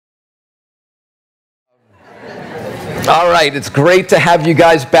All right, it's great to have you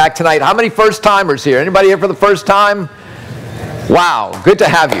guys back tonight. How many first-timers here? Anybody here for the first time? Wow, good to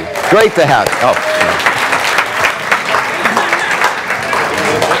have you. Great to have you.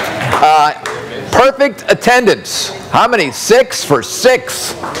 Perfect attendance. How many? 6 for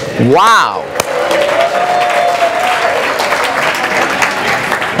 6. Wow.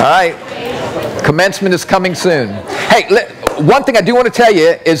 All right. Commencement is coming soon. Hey, one thing I do want to tell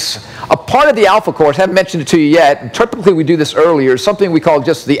you is a part of the Alpha course, I haven't mentioned it to you yet, and typically we do this earlier, is something we call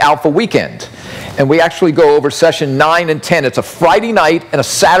just the Alpha Weekend. And we actually go over session 9 and 10. It's a Friday night and a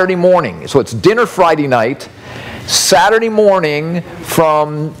Saturday morning. So it's dinner Friday night, Saturday morning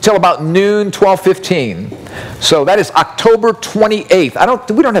from till about noon, 12:15. So that is October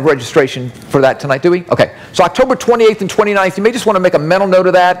 28th. We don't have registration for that tonight, do we? Okay. So October 28th and 29th, you may just want to make a mental note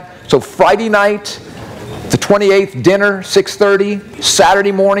of that. So Friday night, the 28th, dinner, 6:30.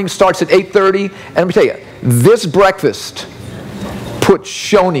 Saturday morning starts at 8:30. And let me tell you, this breakfast puts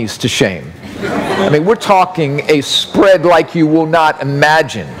Shoney's to shame. I mean, we're talking a spread like you will not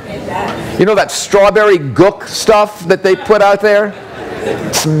imagine. You know that strawberry gook stuff that they put out there?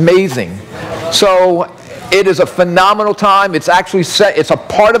 It's amazing. So it is a phenomenal time. It's actually it's a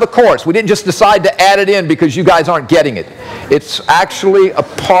part of the course. We didn't just decide to add it in because you guys aren't getting it. It's actually a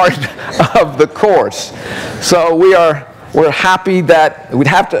part of the course. So we're happy that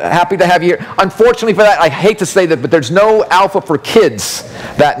happy to have you here. Unfortunately for that, I hate to say that, but there's no Alpha for kids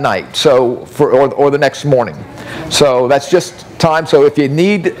that night. So or the next morning. So that's just time. So if you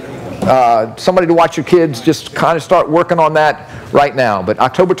need somebody to watch your kids, just kind of start working on that right now. But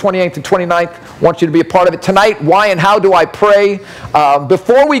October 28th and 29th, I want you to be a part of it. Tonight, why and how do I pray?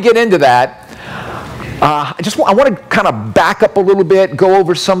 Before we get into that, I want to kind of back up a little bit, go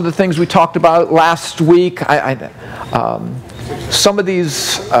over some of the things we talked about last week. Some of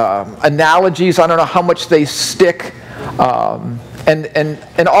these analogies, I don't know how much they stick.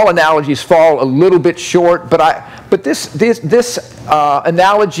 And all analogies fall a little bit short, but this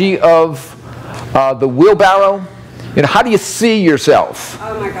analogy of the wheelbarrow, you know, how do you see yourself?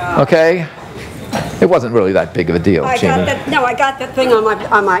 Oh my God. Okay, it wasn't really that big of a deal. I got that thing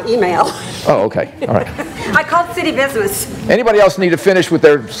on my email. Oh, okay, all right. I called City Business. Anybody else need to finish with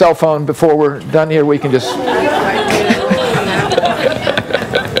their cell phone before we're done here? We can just.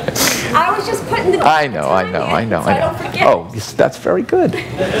 I know. I don't forget. Oh, yes, that's very good.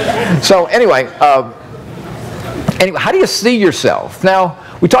 So anyway, how do you see yourself? Now,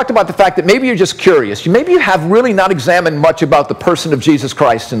 we talked about the fact that maybe you're just curious. Maybe you have really not examined much about the person of Jesus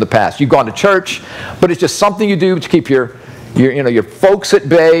Christ in the past. You've gone to church, but it's just something you do to keep your folks at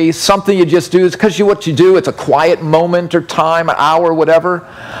bay. Something you just do. It's because what you do. It's a quiet moment or time, an hour, whatever.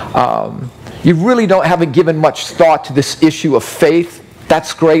 You really haven't given much thought to this issue of faith.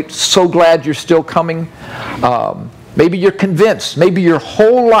 That's great. So glad you're still coming. Maybe you're convinced. Maybe your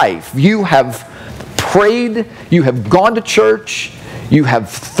whole life you have prayed, you have gone to church, you have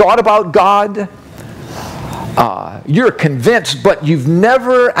thought about God. You're convinced, but you've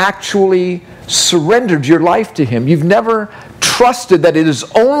never actually surrendered your life to Him. You've never trusted that it is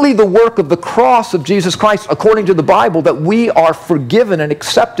only the work of the cross of Jesus Christ, according to the Bible, that we are forgiven and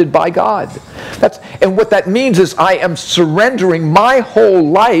accepted by God. And what that means is I am surrendering my whole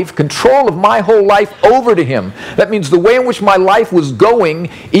life, control of my whole life, over to Him. That means the way in which my life was going,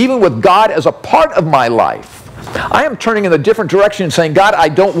 even with God as a part of my life, I am turning in a different direction and saying, God, I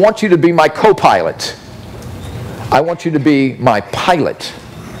don't want you to be my co-pilot. I want you to be my pilot.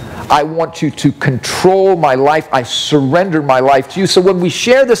 I want you to control my life. I surrender my life to you. So when we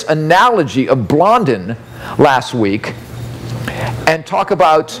share this analogy of Blondin last week and talk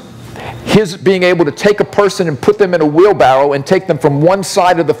about his being able to take a person and put them in a wheelbarrow and take them from one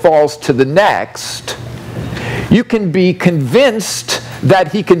side of the falls to the next, you can be convinced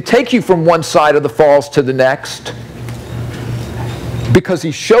that he can take you from one side of the falls to the next because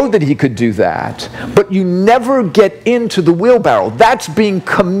he showed that he could do that, but you never get into the wheelbarrow. That's being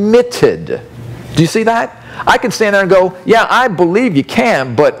committed. Do you see that? I can stand there and go, yeah, I believe you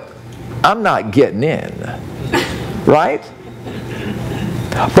can, but I'm not getting in. Right?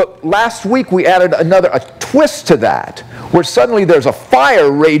 But last week we added a twist to that, where suddenly there's a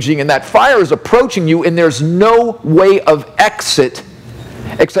fire raging and that fire is approaching you and there's no way of exit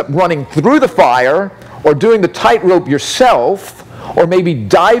except running through the fire or doing the tightrope yourself, or maybe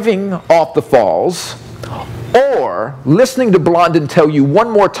diving off the falls, or listening to Blondin tell you one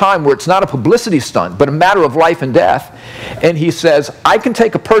more time where it's not a publicity stunt, but a matter of life and death. And he says, I can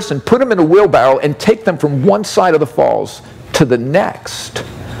take a person, put them in a wheelbarrow, and take them from one side of the falls to the next.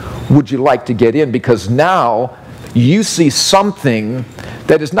 Would you like to get in? Because now you see something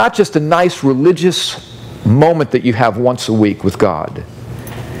that is not just a nice religious moment that you have once a week with God,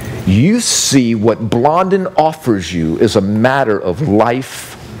 you see what Blondin offers you is a matter of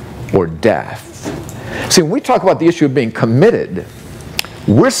life or death. See, when we talk about the issue of being committed,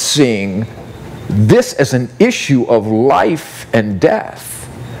 we're seeing this as an issue of life and death,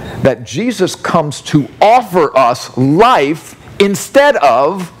 that Jesus comes to offer us life instead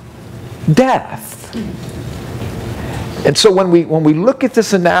of death. And so when we look at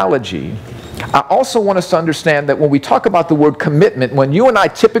this analogy, I also want us to understand that when we talk about the word commitment, when you and I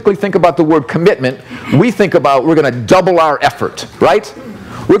typically think about the word commitment, we think about we're going to double our effort, right?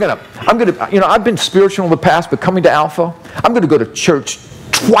 I've been spiritual in the past, but coming to Alpha, I'm going to go to church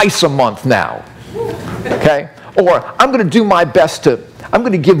twice a month now, okay? Or I'm going to do my best I'm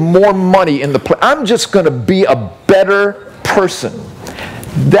going to give more money in the I'm just going to be a better person.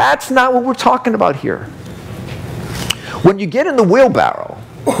 That's not what we're talking about here. When you get in the wheelbarrow,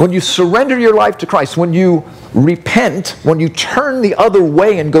 when you surrender your life to Christ, when you repent, when you turn the other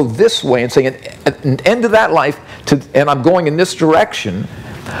way and go this way and say an end to that life, and I'm going in this direction,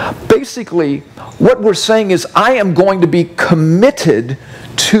 basically what we're saying is I am going to be committed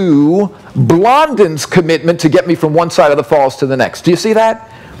to Blondin's commitment to get me from one side of the falls to the next. Do you see that?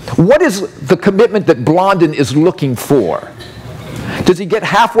 What is the commitment that Blondin is looking for? Does he get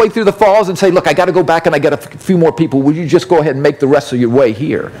halfway through the falls and say, look, I got to go back and I got a few more people. Will you just go ahead and make the rest of your way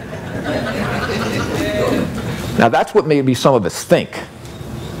here? Now, that's what maybe some of us think.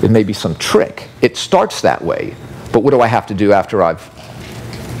 It may be some trick. It starts that way. But what do I have to do after I've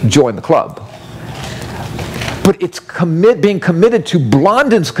joined the club? But it's being committed to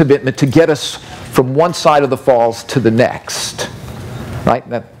Blondin's commitment to get us from one side of the falls to the next. Right?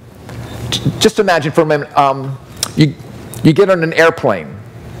 Now, just imagine for a minute, you get on an airplane.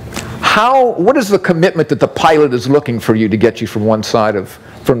 What is the commitment that the pilot is looking for you to get you from one side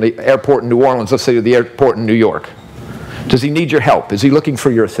from the airport in New Orleans, let's say, to the airport in New York? Does he need your help? Is he looking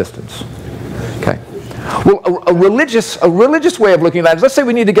for your assistance? Okay. Well, a religious way of looking at that is, let's say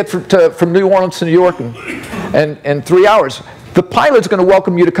we need to get from New Orleans to New York in 3 hours. The pilot's going to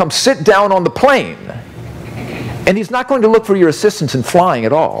welcome you to come sit down on the plane, and he's not going to look for your assistance in flying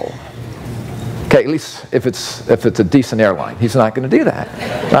at all. Okay, at least if it's a decent airline. He's not going to do that,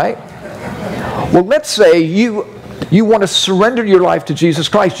 right? Well, let's say you want to surrender your life to Jesus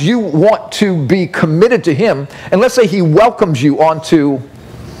Christ. You want to be committed to Him. And let's say He welcomes you onto,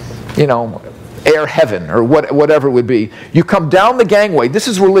 air heaven or whatever it would be. You come down the gangway. This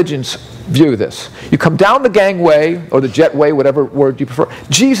is religion's view of this. You come down the gangway or the jetway, whatever word you prefer.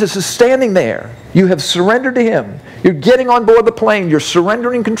 Jesus is standing there. You have surrendered to Him. You're getting on board the plane. You're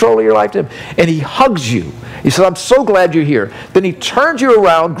surrendering control of your life to Him. And He hugs you. He says, I'm so glad you're here. Then He turns you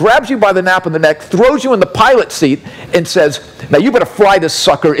around, grabs you by the nape of the neck, throws you in the pilot seat, and says, now you better fly this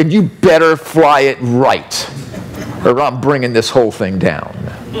sucker, and you better fly it right, or I'm bringing this whole thing down.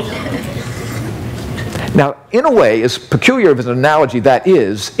 Now, in a way, as peculiar of an analogy that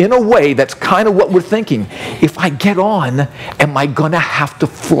is, in a way, that's kind of what we're thinking. If I get on, am I going to have to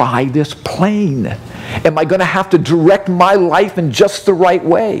fly this plane? Am I going to have to direct my life in just the right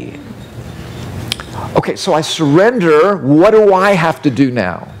way? Okay, so I surrender. What do I have to do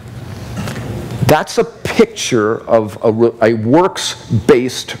now? That's a picture of a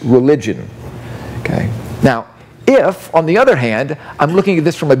works-based religion. Okay. Now, if, on the other hand, I'm looking at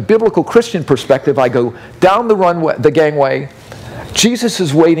this from a biblical Christian perspective, I go down the gangway, Jesus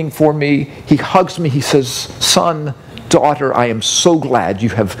is waiting for me, He hugs me, He says, son, daughter, I am so glad you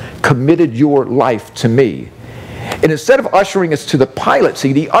have committed your life to me. And instead of ushering us to the pilot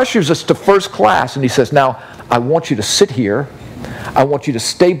seat, He ushers us to first class, and He says, now, I want you to sit here, I want you to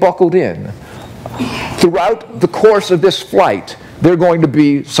stay buckled in. Throughout the course of this flight, there are going to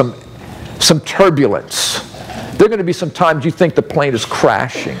be some turbulence. There are going to be some times you think the plane is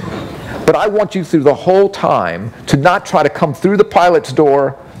crashing. But I want you through the whole time to not try to come through the pilot's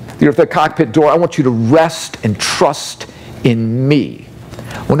door, the cockpit door. I want you to rest and trust in me.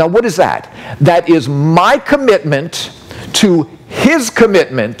 Well, now what is that? That is my commitment to His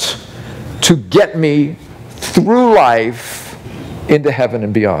commitment to get me through life into heaven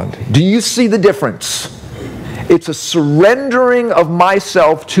and beyond. Do you see the difference? It's a surrendering of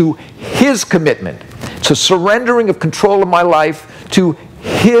myself to His commitment. It's a surrendering of control of my life to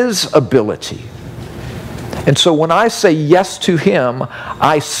His ability. And so when I say yes to Him,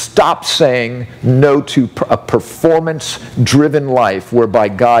 I stop saying no to a performance-driven life whereby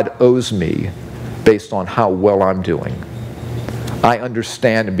God owes me based on how well I'm doing. I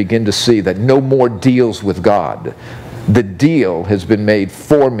understand and begin to see that no more deals with God. The deal has been made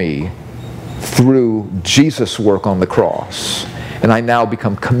for me through Jesus' work on the cross. And I now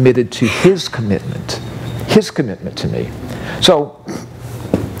become committed to His commitment. His commitment to me. So,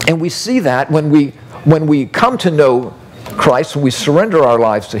 and we see that when we come to know Christ, when we surrender our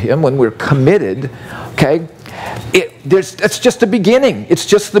lives to Him, when we're committed, okay, that's just the beginning. It's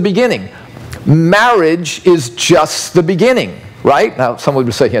just the beginning. Marriage is just the beginning, right? Now, someone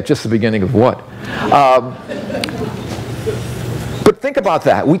would say, yeah, just the beginning of what? But think about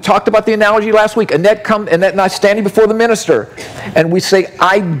that. We talked about the analogy last week. Annette and I standing before the minister, and we say,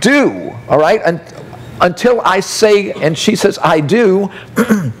 I do, all right? Until I say, and she says, I do,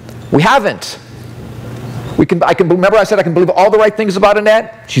 we haven't. I can remember I said I can believe all the right things about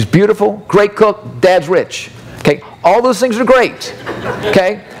Annette. She's beautiful, great cook, dad's rich. Okay, all those things are great.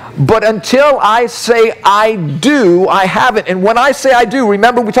 Okay, but until I say I do, I haven't. And when I say I do,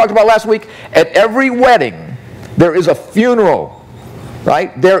 remember we talked about last week, at every wedding there is a funeral,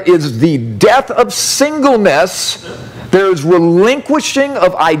 right? There is the death of singleness. There is relinquishing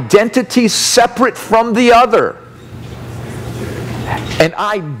of identity separate from the other. And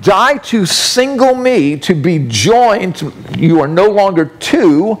I die to single me to be joined. You are no longer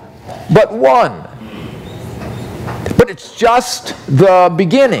two, but one. But it's just the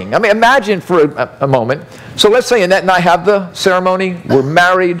beginning. I mean, imagine for a moment. So let's say Annette and I have the ceremony. We're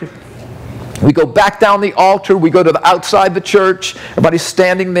married. We go back down the altar. We go to the outside the church. Everybody's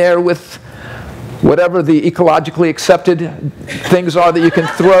standing there with whatever the ecologically accepted things are that you can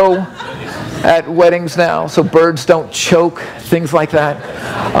throw at weddings now, so birds don't choke, things like that.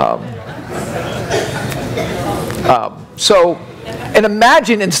 And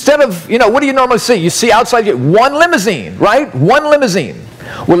imagine, instead of, what do you normally see? You see outside, one limousine, right? One limousine.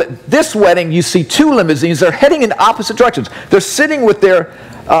 Well, at this wedding, you see two limousines. They're heading in opposite directions. They're sitting with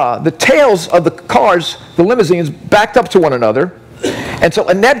the tails of the cars, the limousines, backed up to one another. And so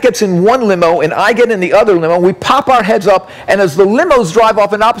Annette gets in one limo, and I get in the other limo. We pop our heads up, and as the limos drive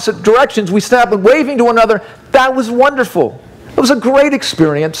off in opposite directions, we stand up and waving to one another. That was wonderful. It was a great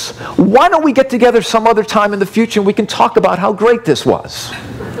experience. Why don't we get together some other time in the future, and we can talk about how great this was?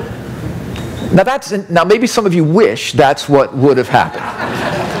 Now maybe some of you wish that's what would have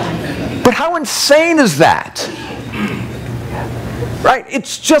happened. But how insane is that? Right?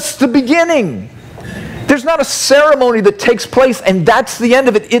 It's just the beginning. There's not a ceremony that takes place and that's the end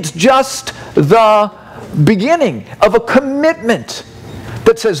of it. It's just the beginning of a commitment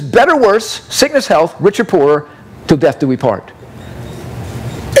that says better, worse, sickness, health, rich or poor, till death do we part.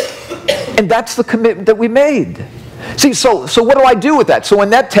 And that's the commitment that we made. See, so what do I do with that? So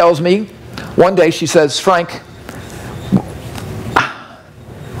Annette tells me, one day she says, Frank,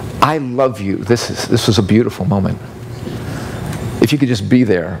 I love you. This was a beautiful moment. If you could just be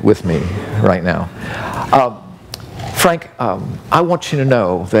there with me right now. Frank, I want you to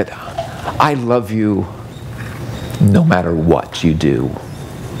know that I love you no matter what you do.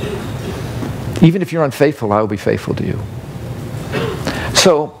 Even if you're unfaithful, I will be faithful to you.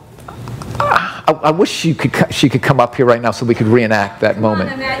 So, I wish she could come up here right now so we could reenact that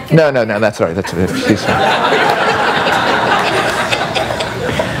moment. No, that's all right. That's it. She's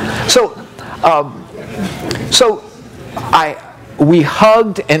we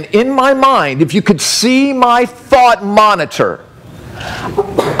hugged, and in my mind, if you could see my thought monitor,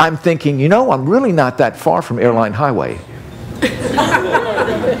 I'm thinking, I'm really not that far from Airline Highway.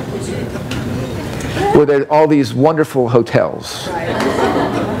 Where there are all these wonderful hotels.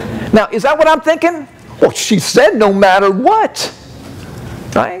 Now, is that what I'm thinking? Well, she said no matter what,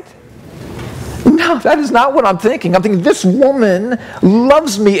 right? No, that is not what I'm thinking. I'm thinking this woman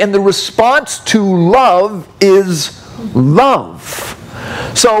loves me, and the response to love is love.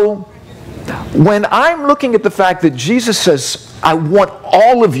 So when I'm looking at the fact that Jesus says, I want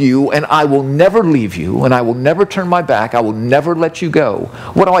all of you and I will never leave you and I will never turn my back, I will never let you go,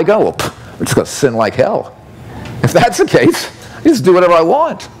 what do I go? Well, I'm just going to sin like hell. If that's the case, I just do whatever I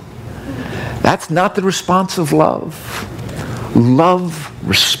want. That's not the response of love. Love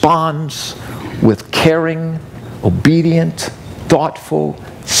responds with caring, obedient, thoughtful,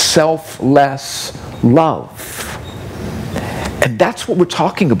 selfless love. And that's what we're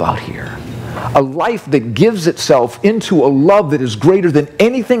talking about here. A life that gives itself into a love that is greater than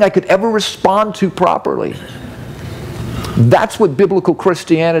anything I could ever respond to properly. That's what biblical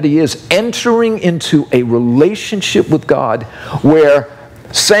Christianity is. Entering into a relationship with God where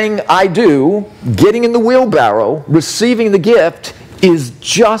saying I do, getting in the wheelbarrow, receiving the gift is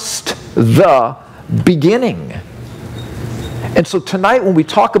just the beginning. And so tonight when we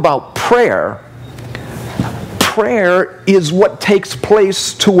talk about prayer, prayer is what takes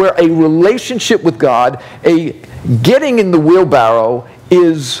place to where a relationship with God, a getting in the wheelbarrow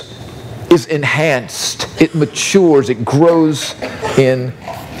is enhanced, it matures, it grows in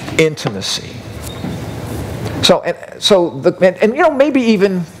intimacy. Maybe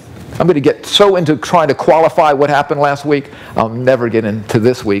even, I'm going to get so into trying to qualify what happened last week, I'll never get into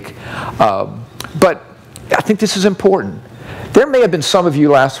this week. But I think this is important. There may have been some of you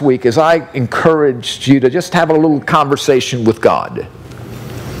last week as I encouraged you to just have a little conversation with God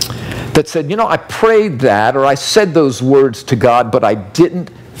that said, I prayed that, or I said those words to God, but I didn't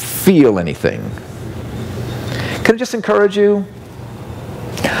feel anything. Can I just encourage you?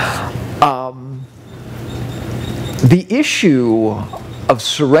 The issue of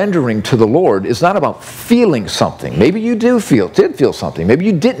surrendering to the Lord is not about feeling something. Maybe you did feel something.Maybe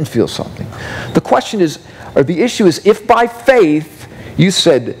you didn't feel something. The question is, or the issue is, if by faith you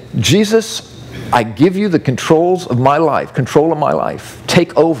said, Jesus, I give you the control of my life,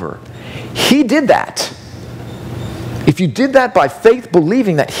 take over. He did that. If you did that by faith,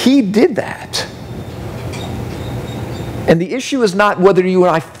 believing that He did that. And the issue is not whether you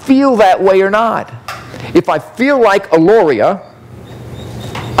and I feel that way or not. If I feel like Aloria,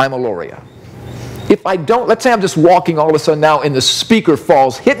 I'm Aloria. If I don't, let's say I'm just walking all of a sudden now and the speaker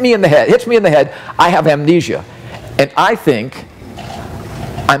falls, hits me in the head, I have amnesia. And I think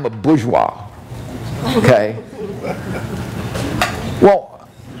I'm a bourgeois. Okay? Well,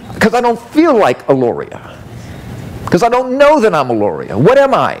 because I don't feel like Aloria. Because I don't know that I'm Aloria. What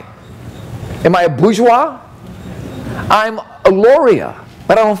am I? Am I a bourgeois? I'm Aloria,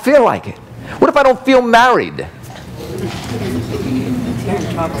 but I don't feel like it. What if I don't feel married?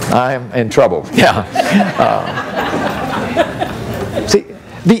 I'm in trouble. Yeah. See,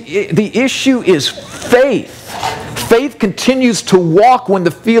 the issue is faith. Faith continues to walk when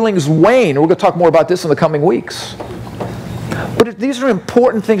the feelings wane. We're going to talk more about this in the coming weeks. But these are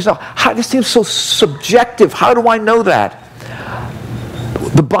important things. Now, this seems so subjective. How do I know that?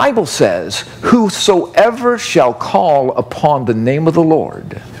 The Bible says, whosoever shall call upon the name of the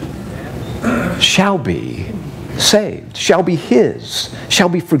Lord shall be saved, shall be His, shall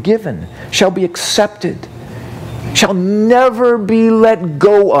be forgiven, shall be accepted, shall never be let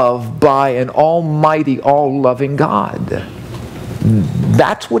go of by an almighty, all-loving God.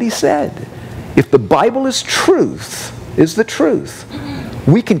 That's what He said. If the Bible is truth, is the truth,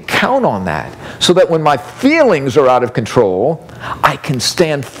 we can count on that so that when my feelings are out of control, I can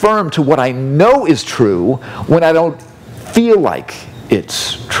stand firm to what I know is true when I don't feel like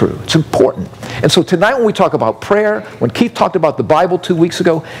it's true. It's important. And so tonight when we talk about prayer, when Keith talked about the Bible 2 weeks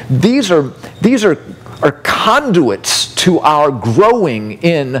ago, these are conduits to our growing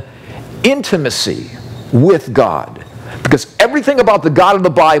in intimacy with God. Because everything about the God of the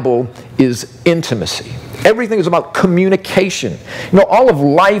Bible is intimacy. Everything is about communication. All of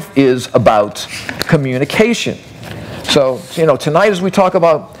life is about communication. So, tonight as we talk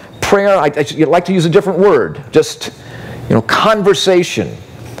about prayer, I'd like to use a different word. Just, conversation,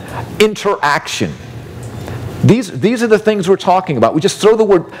 interaction. These are the things we're talking about. We just throw the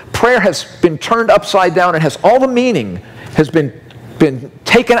word, prayer has been turned upside down and has all the meaning has been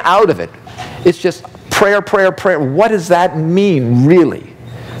taken out of it. It's just prayer. What does that mean, really?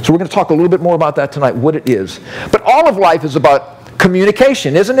 So we're going to talk a little bit more about that tonight, what it is. But all of life is about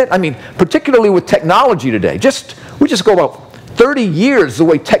communication, isn't it? I mean, particularly with technology today. We just go about 30 years the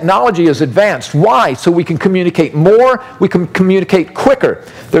way technology has advanced. Why? So we can communicate more, we can communicate quicker.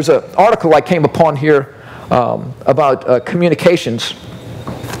 There's an article I came upon here about communications.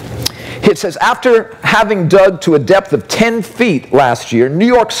 It says, after having dug to a depth of 10 feet last year, New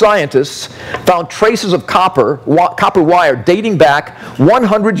York scientists found traces of copper wire dating back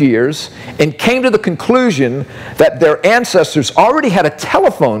 100 years and came to the conclusion that their ancestors already had a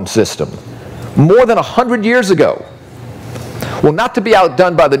telephone system more than 100 years ago. Well, not to be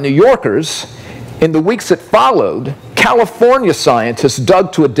outdone by the New Yorkers, in the weeks that followed, California scientists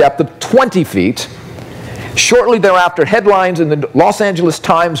dug to a depth of 20 feet. Shortly thereafter, headlines in the Los Angeles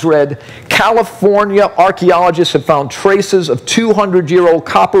Times read, California archaeologists have found traces of 200-year-old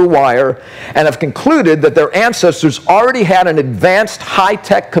copper wire and have concluded that their ancestors already had an advanced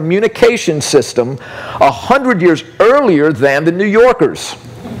high-tech communication system 100 years earlier than the New Yorkers.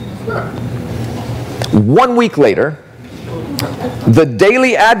 1 week later, the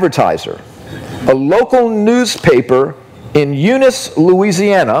Daily Advertiser, a local newspaper in Eunice,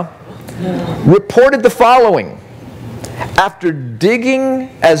 Louisiana, reported the following. After digging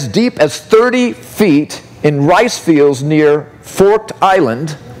as deep as 30 feet in rice fields near Forked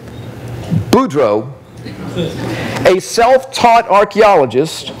Island, Boudreaux, a self-taught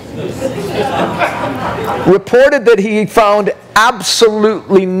archaeologist, reported that he found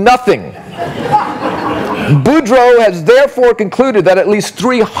absolutely nothing. Boudreaux has therefore concluded that at least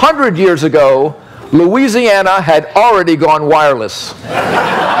 300 years ago, Louisiana had already gone wireless.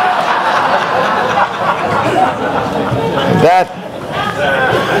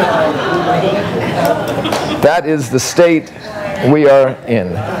 That is the state we are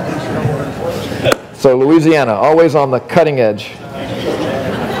in. So Louisiana, always on the cutting edge.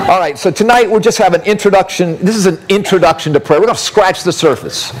 All right, so tonight we'll just have an introduction. This is an introduction to prayer. We're going to scratch the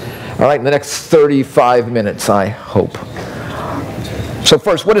surface, all right, in the next 35 minutes, I hope. So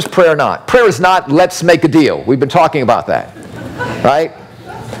first, what is prayer not? Prayer is not, let's make a deal. We've been talking about that, right?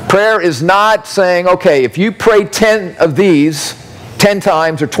 Prayer is not saying, okay, if you pray 10 of these 10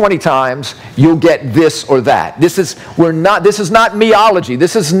 times or 20 times, you'll get this or that. This is not meology.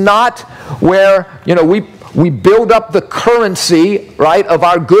 This is not where, we build up the currency, right, of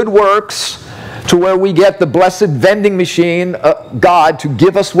our good works to where we get the blessed vending machine, God, to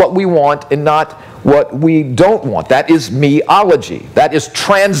give us what we want and not what we don't want. That is meology. That is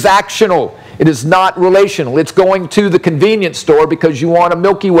transactional. It is not relational. It's going to the convenience store because you want a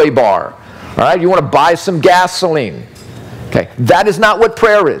Milky Way bar. All right? You want to buy some gasoline. Okay? That is not what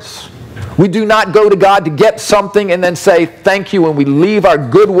prayer is. We do not go to God to get something and then say thank you and we leave our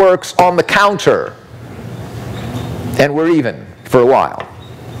good works on the counter. And we're even for a while.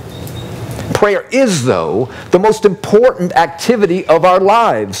 Prayer is, though, the most important activity of our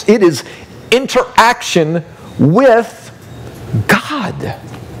lives. It is interaction with God.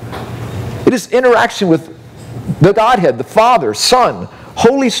 It is interaction with the Godhead, the Father, Son,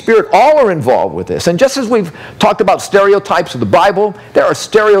 Holy Spirit. All are involved with this. And just as we've talked about stereotypes of the Bible, there are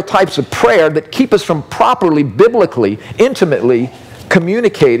stereotypes of prayer that keep us from properly, biblically, intimately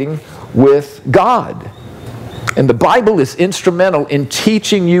communicating with God. And the Bible is instrumental in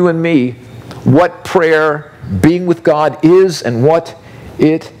teaching you and me what prayer, being with God, is and what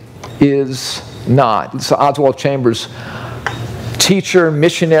it is not. So Oswald Chambers, teacher,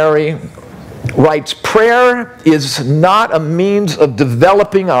 missionary, writes, prayer is not a means of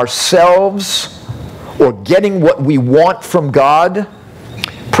developing ourselves or getting what we want from God.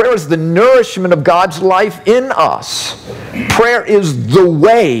 Prayer is the nourishment of God's life in us. Prayer is the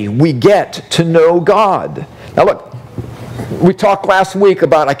way we get to know God. Now look, we talked last week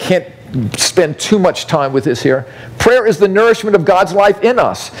about, I can't spend too much time with this here. Prayer is the nourishment of God's life in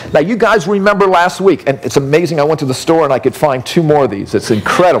us. Now you guys remember last week, and it's amazing, I went to the store and I could find 2 more of these. It's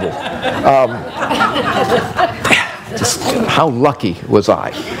incredible. Just how lucky was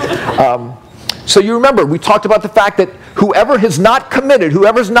I? So you remember, we talked about the fact that whoever has not committed,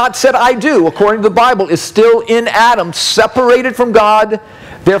 whoever's not said I do, according to the Bible, is still in Adam, separated from God.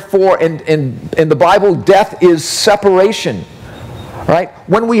 Therefore, in the Bible, death is separation. Right?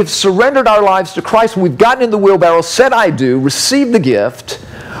 When we have surrendered our lives to Christ, when we've gotten in the wheelbarrow, said I do, received the gift,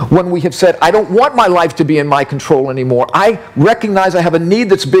 when we have said, I don't want my life to be in my control anymore, I recognize I have a need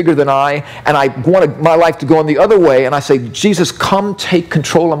that's bigger than I, and I want my life to go in the other way, and I say, Jesus, come take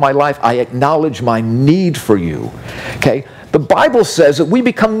control of my life. I acknowledge my need for you. Okay? The Bible says that we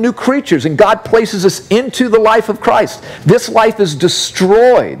become new creatures, and God places us into the life of Christ. This life is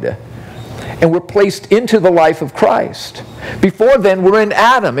destroyed, and we're placed into the life of Christ. Before then, we're in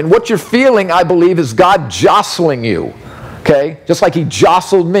Adam, and what you're feeling, I believe, is God jostling you, okay? Just like He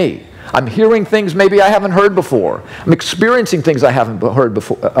jostled me. I'm hearing things maybe I haven't heard before. I'm experiencing things I haven't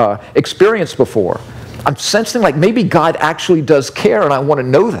experienced before. I'm sensing like maybe God actually does care, and I want to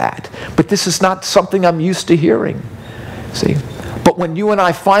know that. But this is not something I'm used to hearing. See? But when you and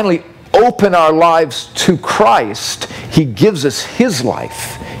I finally open our lives to Christ, He gives us His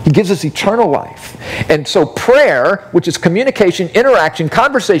life. He gives us eternal life. And so prayer, which is communication, interaction,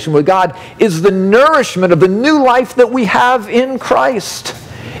 conversation with God, is the nourishment of the new life that we have in Christ.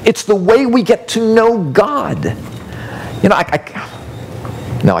 It's the way we get to know God. You know,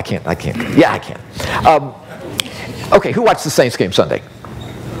 no, I can't. Yeah, I can. Okay, who watched the Saints game Sunday?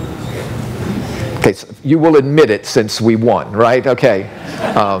 Okay, so you will admit it since we won, right? Okay.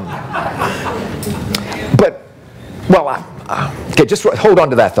 Okay, just hold on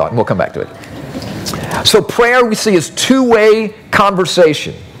to that thought and we'll come back to it. So prayer, we see, is two-way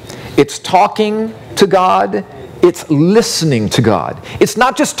conversation. It's talking to God. It's listening to God. It's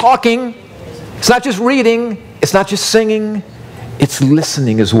not just talking. It's not just reading. It's not just singing. It's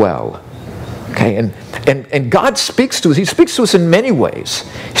listening as well. Okay, and God speaks to us. He speaks to us in many ways.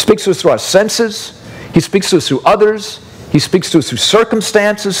 He speaks to us through our senses. He speaks to us through others. He speaks to us through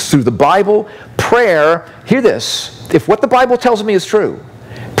circumstances, through the Bible. Prayer, hear this, if what the Bible tells me is true,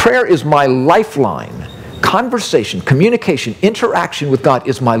 prayer is my lifeline. Conversation, communication, interaction with God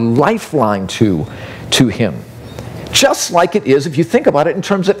is my lifeline to Him. Just like it is, if you think about it, in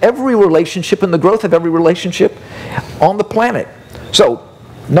terms of every relationship and the growth of every relationship on the planet. So,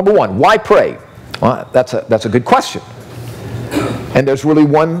 number one, why pray? Well, that's a good question. And there's really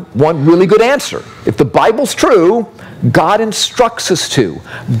one really good answer. If the Bible's true, God instructs us to.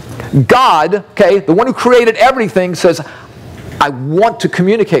 God, okay, the one who created everything says, I want to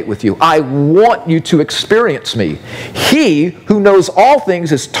communicate with you. I want you to experience me. He who knows all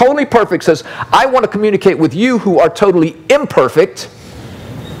things, is totally perfect, says, I want to communicate with you who are totally imperfect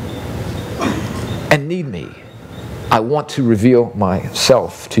and need me. I want to reveal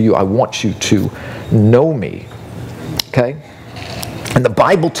myself to you. I want you to know me. Okay? And the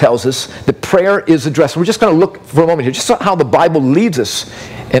Bible tells us that prayer is addressed. We're just going to look for a moment here, just how the Bible leads us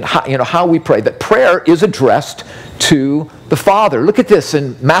and how we pray. That prayer is addressed to the Father. Look at this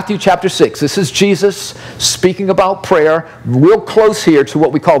in Matthew chapter 6. This is Jesus speaking about prayer, real close here to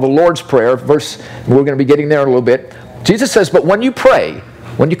what we call the Lord's Prayer. We're going to be getting there in a little bit. Jesus says, but when you pray,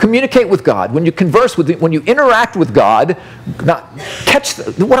 when you communicate with God, when you converse with, when you interact with God,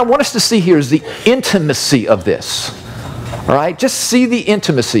 what I want us to see here is the intimacy of this. All right? Just see the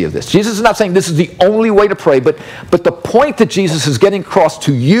intimacy of this. Jesus is not saying this is the only way to pray, but the point that Jesus is getting across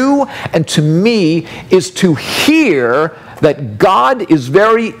to you and to me is to hear that God is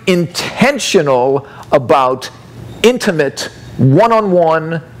very intentional about intimate,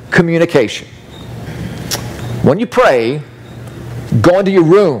 one-on-one communication. When you pray, go into your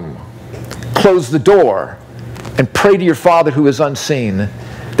room, close the door, and pray to your Father who is unseen.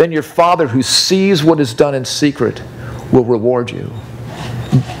 Then your Father who sees what is done in secret will reward you.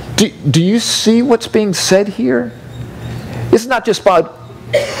 Do you see what's being said here? It's not just about,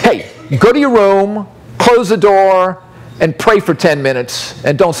 hey, go to your room, close the door, and pray for 10 minutes,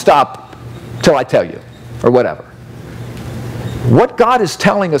 and don't stop till I tell you, or whatever. What God is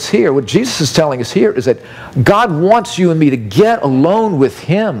telling us here, what Jesus is telling us here, is that God wants you and me to get alone with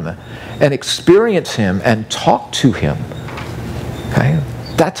Him and experience Him and talk to Him. Okay?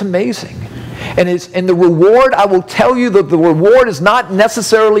 That's amazing. And the reward, I will tell you that the reward is not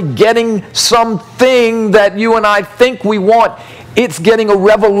necessarily getting something that you and I think we want. It's getting a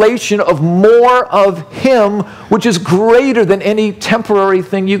revelation of more of Him, which is greater than any temporary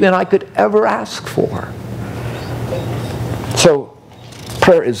thing you and I could ever ask for. So,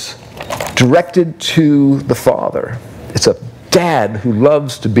 prayer is directed to the Father. It's a dad who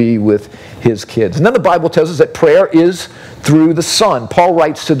loves to be with his kids. And then the Bible tells us that prayer is through the Son. Paul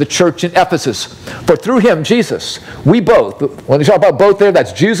writes to the church in Ephesus, for through Him, Jesus, we both, when we talk about both there,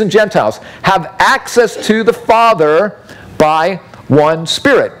 that's Jews and Gentiles, have access to the Father by one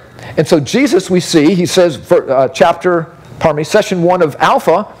Spirit. And so Jesus, we see, he says, session 1 of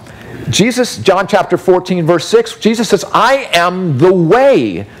Alpha, Jesus, John chapter 14, verse 6, Jesus says, I am the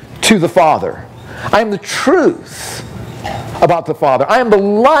way to the Father. I am the truth about the Father. I am the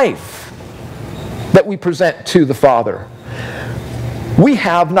life that we present to the Father. We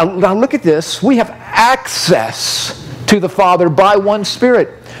have, now look at this, we have access to the Father by one Spirit.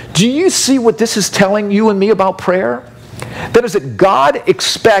 Do you see what this is telling you and me about prayer? That is that God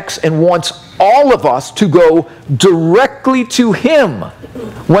expects and wants all of us to go directly to Him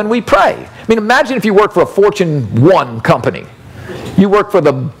when we pray. I mean, imagine if you work for a Fortune 1 company. You work for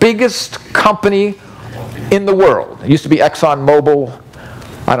the biggest company in the world. It used to be ExxonMobil.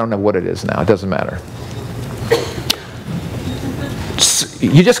 I don't know what it is now. It doesn't matter.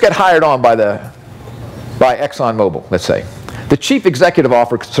 You just get hired on by ExxonMobil, let's say. The chief executive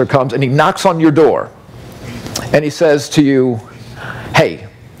officer comes and he knocks on your door. And he says to you, hey,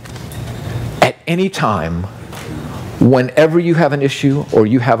 at any time, whenever you have an issue or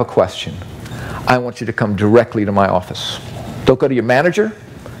you have a question, I want you to come directly to my office. Don't go to your manager.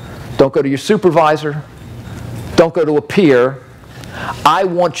 Don't go to your supervisor. Don't go to a peer. I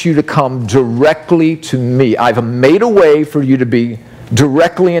want you to come directly to me. I've made a way for you to be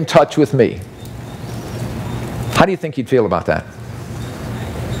directly in touch with me. How do you think you'd feel about that?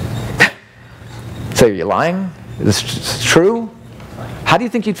 Say, are you lying? Is this true? How do you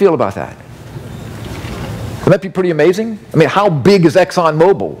think you'd feel about that? Wouldn't that be pretty amazing? I mean, how big is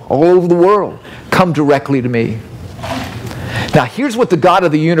ExxonMobil all over the world? Come directly to me. Now, here's what the God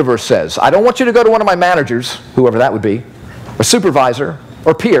of the universe says. I don't want you to go to one of my managers, whoever that would be, or supervisor,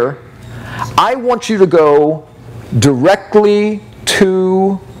 or peer. I want you to go directly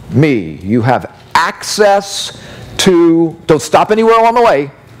to me. You have access to, don't stop anywhere along the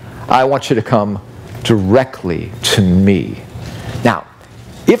way. I want you to come directly to me. Now,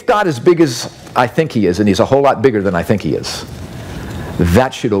 if God is big as I think He is, and He's a whole lot bigger than I think He is,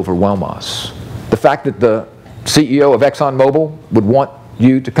 that should overwhelm us. The fact that the CEO of ExxonMobil would want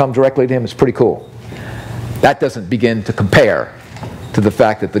you to come directly to Him is pretty cool. That doesn't begin to compare to the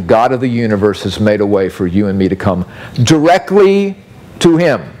fact that the God of the universe has made a way for you and me to come directly to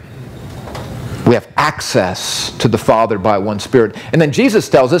Him We have access to the Father by one Spirit. And then Jesus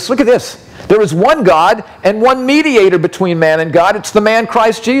tells us, look at this. There is one God and one mediator between man and God. It's the man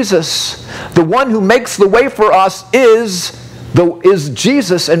Christ Jesus. The one who makes the way for us is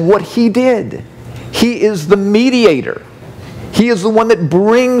Jesus and what he did. He is the mediator. He is the one that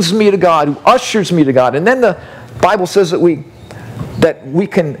brings me to God, who ushers me to God. And then the Bible says that we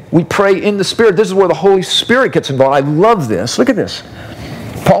pray in the Spirit. This is where the Holy Spirit gets involved. I love this. Look at this.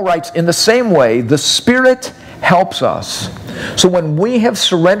 Paul writes, in the same way, the Spirit helps us. So when we have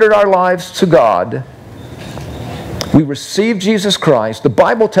surrendered our lives to God, we receive Jesus Christ, the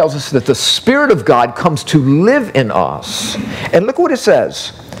Bible tells us that the Spirit of God comes to live in us. And look what it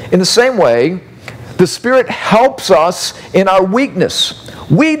says. In the same way, the Spirit helps us in our weakness.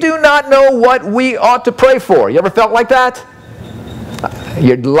 We do not know what we ought to pray for. You ever felt like that?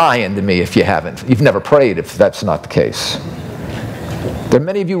 You're lying to me if you haven't. You've never prayed if that's not the case. There are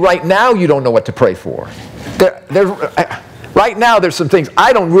many of you right now you don't know what to pray for. Right now there's some things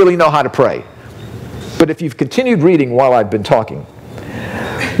I don't really know how to pray. But if you've continued reading while I've been talking,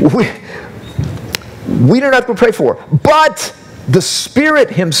 we don't have to pray for. But the Spirit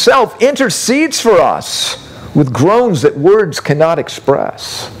himself intercedes for us with groans that words cannot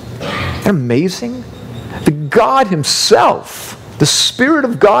express. Isn't that amazing? The God himself, the Spirit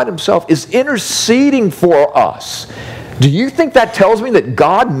of God himself is interceding for us. Do you think that tells me that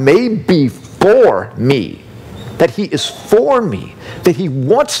God may be for me? That he is for me? That he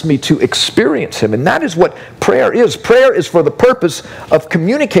wants me to experience him? And that is what prayer is. Prayer is for the purpose of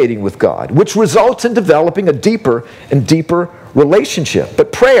communicating with God, which results in developing a deeper and deeper relationship.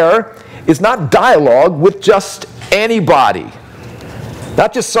 But prayer is not dialogue with just anybody.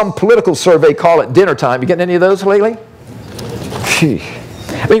 Not just some political survey, call it dinner time. You getting any of those lately? Gee.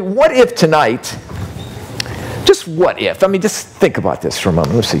 I mean, what if tonight... Just what if? I mean, just think about this for a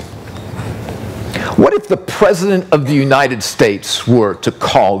moment. Let's see. What if the President of the United States were to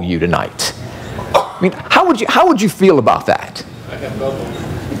call you tonight? I mean, how would you feel about that?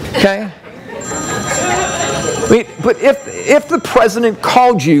 Okay? I mean, but if the President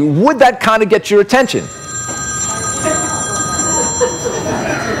called you, would that kind of get your attention?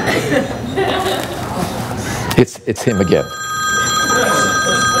 It's him again.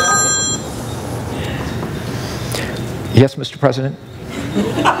 Yes, Mr. President?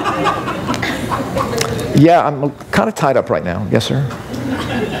 Yeah, I'm kind of tied up right now. Yes, sir.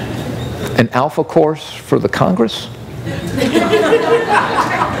 An alpha course for the Congress?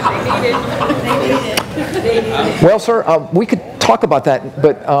 Well, sir, we could talk about that,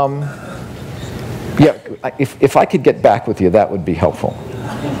 but yeah, if I could get back with you, that would be helpful.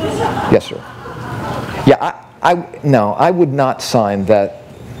 Yes, sir. Yeah, no, I would not sign that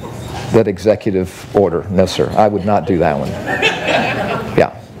executive order. No, sir. I would not do that one.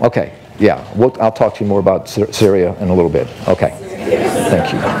 Yeah. Okay. Yeah. I'll talk to you more about Syria in a little bit. Okay.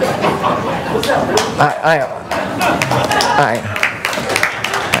 Thank you.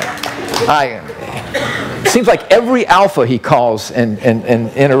 It seems like every alpha he calls and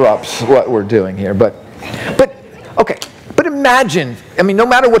interrupts what we're doing here. But okay. But imagine, I mean, no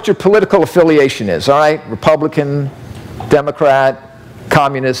matter what your political affiliation is, all right? Republican, Democrat,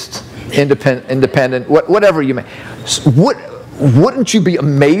 Communist, independent, whatever you may. Wouldn't you be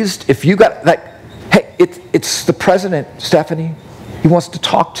amazed if you got like, hey, it's the president, Stephanie. He wants to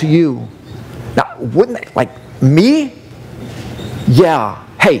talk to you. Now, wouldn't they, like, me? Yeah.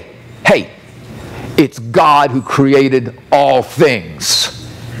 Hey, it's God who created all things.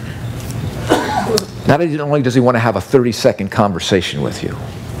 Not only does he want to have a 30-second conversation with you,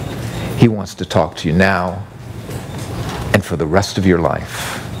 he wants to talk to you now and for the rest of your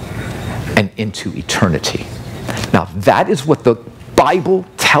life and into eternity. Now, that is what the Bible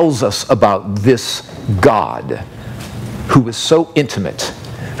tells us about this God who is so intimate,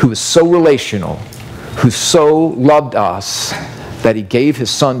 who is so relational, who so loved us that he gave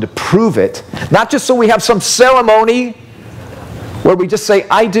his Son to prove it, not just so we have some ceremony where we just say,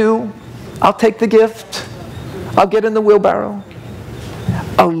 I do, I'll take the gift, I'll get in the wheelbarrow.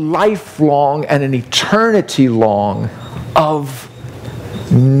 A lifelong and an eternity long of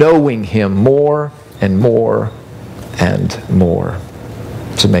knowing him more and more and more.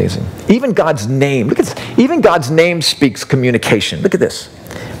 It's amazing. Even God's name, look at this. Even God's name speaks communication. Look at this.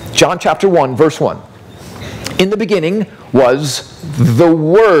 John chapter 1, verse 1. In the beginning was the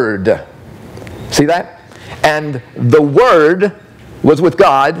Word. See that? And the Word was with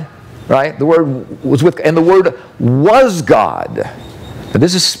God, right? The Word was with, and the Word was God. Now,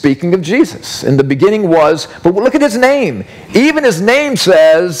 this is speaking of Jesus. In the beginning was, but look at his name. Even his name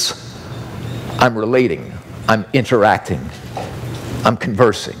says, I'm relating, I'm interacting, I'm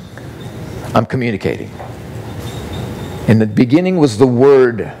conversing, I'm communicating. In the beginning was the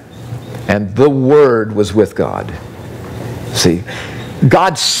Word, and the Word was with God. See,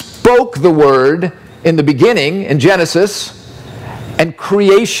 God spoke the Word in the beginning, in Genesis, and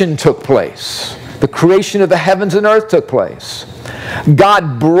creation took place. The creation of the heavens and earth took place.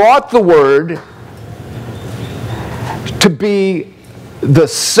 God brought the Word to be the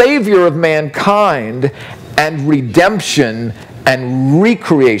Savior of mankind, and redemption and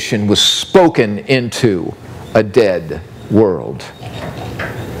recreation was spoken into a dead world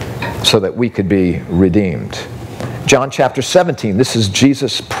so that we could be redeemed. John chapter 17, this is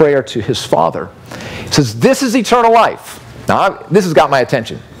Jesus' prayer to his Father. He says, this is eternal life. Now, this has got my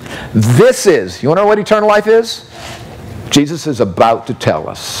attention. This is, you want to know what eternal life is? Jesus is about to tell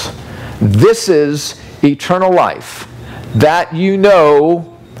us. This is eternal life, that you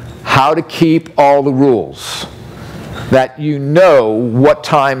know how to keep all the rules, that you know what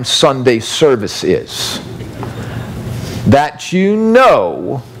time Sunday service is, that you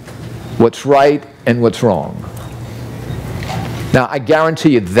know what's right and what's wrong. Now, I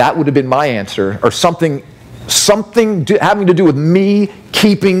guarantee you that would have been my answer, or something having to do with me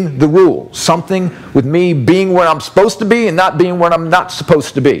keeping the rules, something with me being where I'm supposed to be and not being where I'm not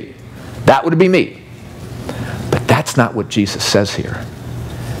supposed to be. That would be me. But that's not what Jesus says here.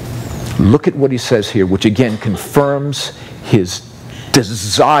 Look at what he says here, which again confirms his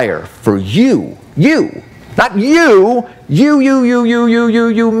desire for you, not you,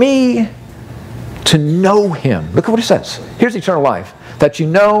 me, to know him. Look at what he says. Here's eternal life, that you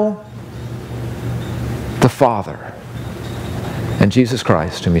know the Father and Jesus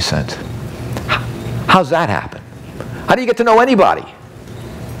Christ whom he sent. How's that happen? How do you get to know anybody?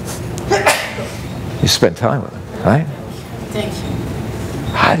 You spend time with him, right? Thank you.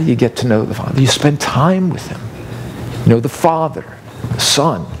 How do you get to know the Father? You spend time with him. Know the Father, the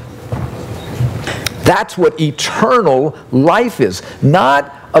Son. That's what eternal life is.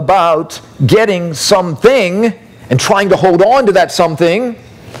 Not about getting something and trying to hold on to that something,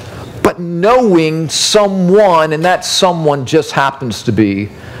 but knowing someone, and that someone just happens to be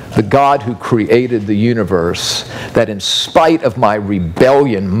the God who created the universe, that in spite of my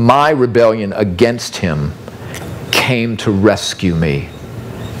rebellion against him, came to rescue me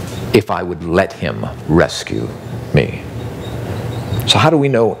if I would let him rescue me. So how do we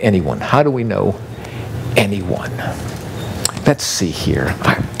know anyone? How do we know anyone? Let's see here.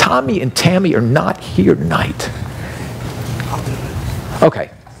 Tommy and Tammy are not here tonight. Okay.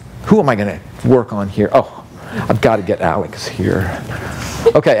 Who am I going to work on here? Oh, I've got to get Alex here.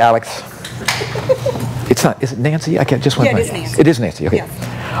 Okay, Alex. It's not, is it Nancy? I can't just want Yeah, it is Nancy. It is Nancy, okay.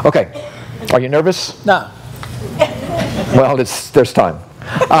 Yes. Okay. Are you nervous? No. Well, there's time.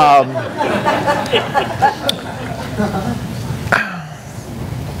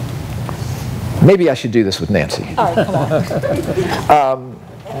 Maybe I should do this with Nancy. All right, come on.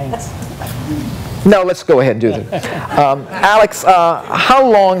 No, let's go ahead and do it. Alex, how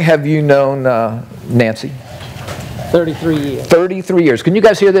long have you known Nancy? 33 years. 33 years. Can you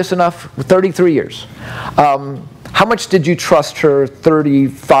guys hear this enough? 33 years. How much did you trust her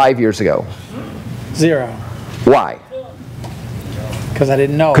 35 years ago? 0. Why? Because I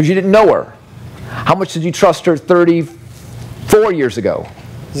didn't know. Because you didn't know her. How much did you trust her 34 years ago?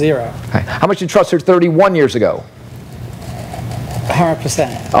 0. Okay. How much did you trust her 31 years ago?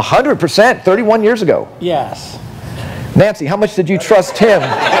 100%. 100%, 31 years ago. Yes. Nancy, how much did you trust him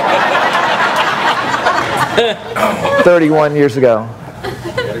 31 years ago?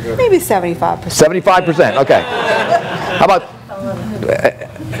 Maybe 75%. 75%, okay. How about,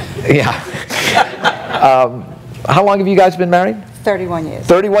 yeah. How long have you guys been married? 31 years.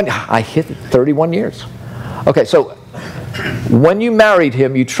 31, I hit it, 31 years. Okay, so when you married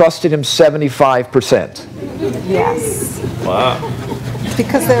him, you trusted him 75%. Yes. Wow.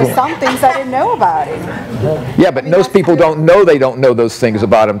 Because there are some things I didn't know about him. Yeah, but most people don't know those things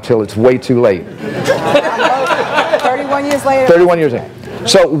about him till it's way too late. 31 years later. 31 years ago.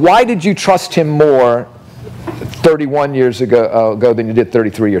 So why did you trust him more 31 years ago than you did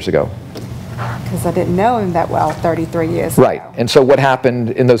 33 years ago? Because I didn't know him that well 33 years ago. Right. And so what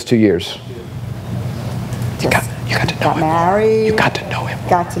happened in those 2 years? You got to know Got him. married. You got to know him.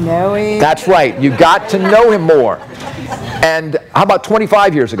 Got to know him. That's right. You got to know him more. And how about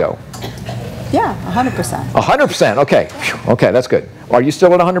 25 years ago? Yeah, 100%. 100%. Okay. Phew. Okay, that's good. Are you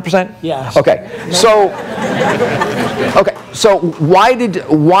still at 100%? Yes. Okay. So why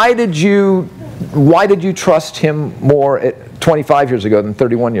did you trust him more at 25 years ago than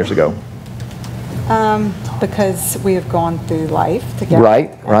 31 years ago? Because we have gone through life together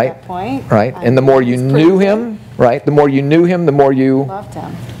Right. at that point. Right. And the more you knew him, right? The more you knew him, the more you Loved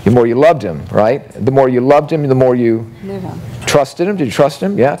him. loved him, right? The more you loved him, the more you Knew him. trusted him. Did you trust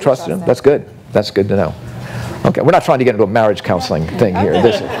him? Yeah, trusted him. trust him. That's good. That's good to know. Okay, we're not trying to get into a marriage counseling thing here.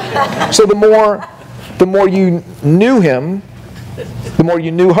 So the more you knew him, the more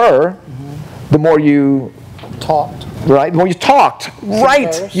you knew her, the more you Talked. right? The more you talked,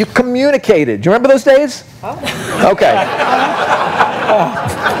 right? Sympathetic. You communicated. Do you remember those days? Okay.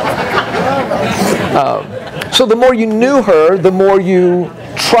 So the more you knew her, the more you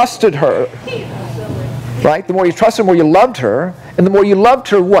trusted her, right? The more you trusted her, the more you loved her. And the more you loved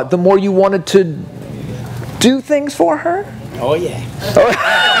her, what? The more you wanted to do things for her? Oh, yeah.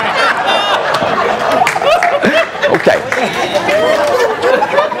 Okay.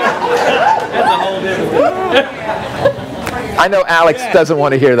 I know Alex doesn't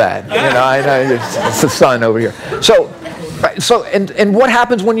want to hear that. You know, I know it's the son over here. So, right, and what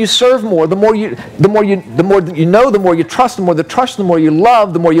happens when you serve more? The more you know, the more you trust, the more the trust, the more you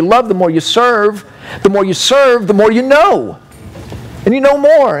love, the more you serve, the more you know. And you know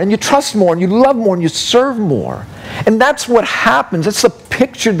more, and you trust more, and you love more, and you serve more. And that's what happens. That's the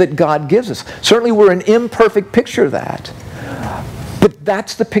picture that God gives us. Certainly we're an imperfect picture of that. But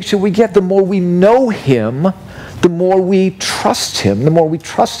that's the picture we get. The more we know him, the more we trust him. The more we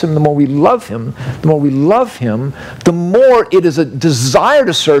trust him, the more we love him. The more we love him, the more it is a desire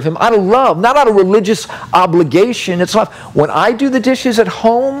to serve him out of love, not out of religious obligation. It's not. When I do the dishes at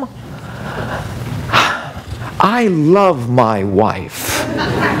home, I love my wife.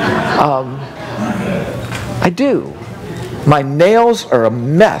 I do. My nails are a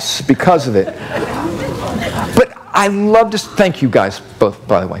mess because of it. But I love to thank you guys both,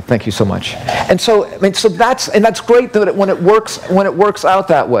 by the way. Thank you so much. And so, that's great that when it works out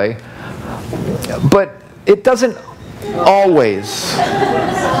that way. But it doesn't always.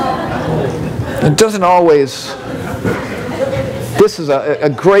 It doesn't always. This is a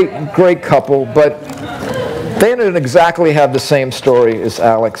great couple, but they didn't exactly have the same story as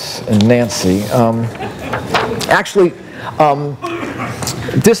Alex and Nancy.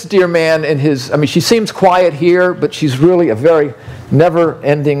 This dear man and she seems quiet here, but she's really a very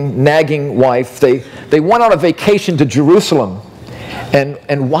never-ending, nagging wife. They went on a vacation to Jerusalem,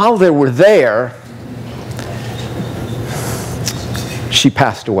 and while they were there, she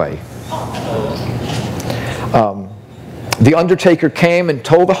passed away. The undertaker came and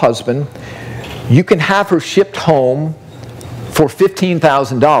told the husband, you can have her shipped home for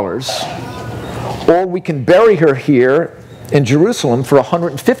 $15,000, or we can bury her here in Jerusalem for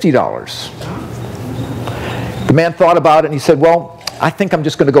 $150. The man thought about it and he said, well, I think I'm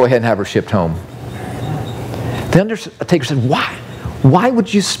just going to go ahead and have her shipped home. The undertaker said, why? Why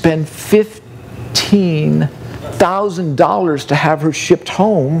would you spend $15,000 to have her shipped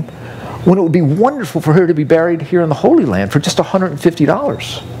home when it would be wonderful for her to be buried here in the Holy Land for just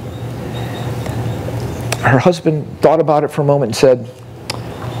 $150? Her husband thought about it for a moment and said,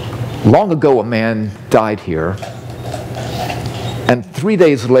 long ago a man died here, and 3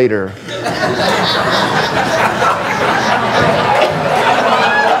 days later,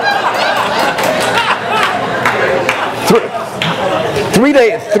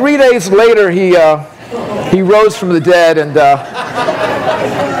 3 days later he rose from the dead, and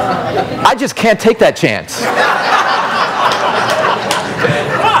I just can't take that chance.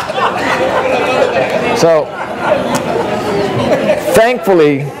 So,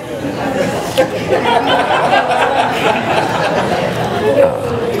 thankfully,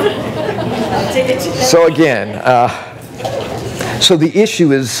 so again, so the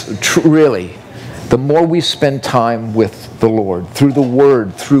issue is really, the more we spend time with the Lord, through the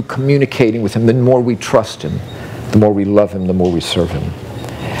Word, through communicating with him, the more we trust him, the more we love him, the more we serve him.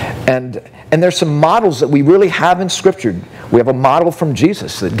 And there's some models that we really have in Scripture. We have a model from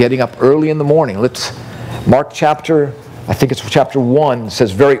Jesus, that getting up early in the morning. Mark chapter 1,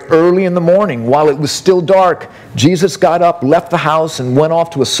 says very early in the morning, while it was still dark, Jesus got up, left the house, and went off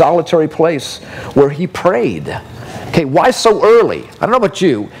to a solitary place where he prayed. Okay, why so early? I don't know about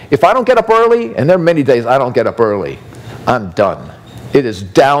you. If I don't get up early, and there are many days I don't get up early, I'm done. It is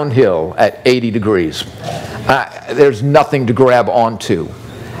downhill at 80 degrees. There's nothing to grab onto.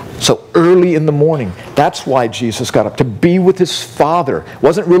 So early in the morning, that's why Jesus got up, to be with his Father. It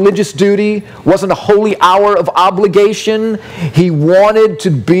wasn't religious duty, wasn't a holy hour of obligation. He wanted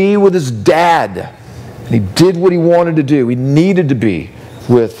to be with his dad. And he did what he wanted to do. He needed to be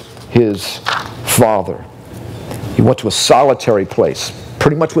with his Father. He went to a solitary place.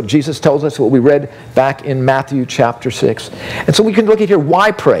 Pretty much what Jesus tells us, what we read back in Matthew chapter 6. And so we can look at here, why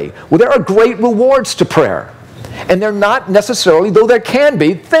pray? Well, there are great rewards to prayer. And they're not necessarily, though there can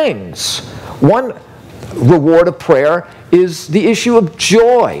be, things. One reward of prayer is the issue of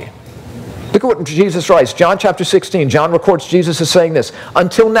joy. Look at what Jesus writes, John chapter 16. John records Jesus as saying this,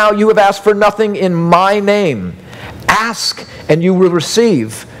 "Until now you have asked for nothing in my name. Ask and you will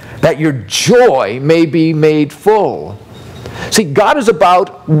receive, that your joy may be made full." See, God is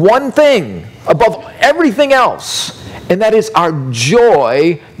about one thing above everything else, and that is our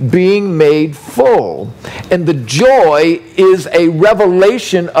joy being made full. And the joy is a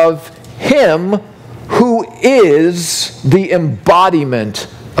revelation of Him who is the embodiment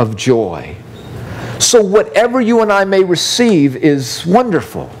of joy. So whatever you and I may receive is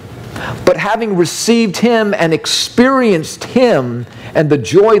wonderful. But having received Him and experienced Him and the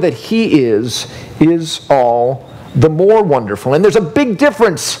joy that He is all the more wonderful. And there's a big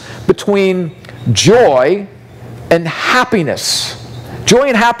difference between joy and happiness. Joy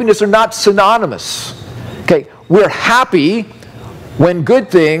and happiness are not synonymous. Okay, we're happy when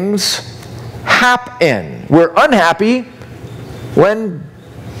good things happen. We're unhappy when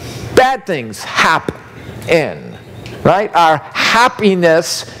bad things happen, right? Our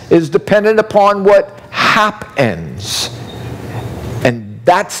happiness is dependent upon what happens. And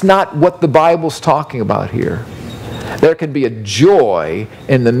that's not what the Bible's talking about here. There can be a joy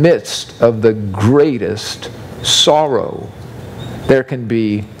in the midst of the greatest sorrow. There can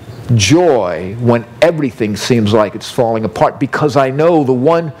be joy when everything seems like it's falling apart, because I know the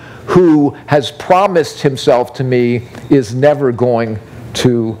one who has promised Himself to me is never going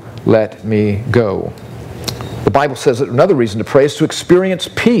to let me go. The Bible says that another reason to pray is to experience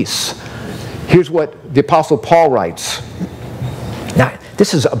peace. Here's what the Apostle Paul writes. Now,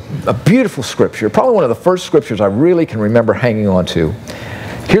 this is a beautiful scripture, probably one of the first scriptures I really can remember hanging on to.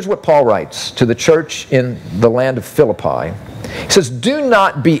 Here's what Paul writes to the church in the land of Philippi. He says, "Do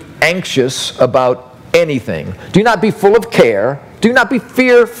not be anxious about anything. Do not be full of care. Do not be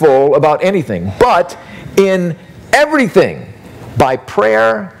fearful about anything. But in everything, by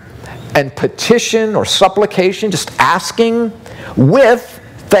prayer and petition or supplication," just asking, "with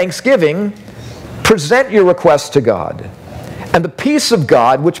thanksgiving, present your requests to God. And the peace of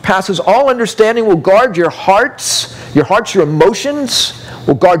God, which passes all understanding, will guard your hearts, your emotions,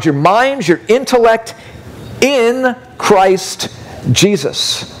 will guard your minds, your intellect in Christ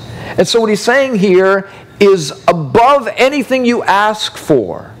Jesus." And so what he's saying here is, above anything you ask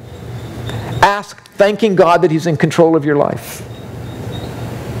for, ask thanking God that He's in control of your life.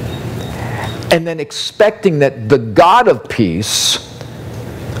 And then expecting that the God of peace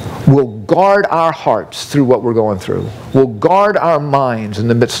will guard our hearts through what we're going through, will guard our minds in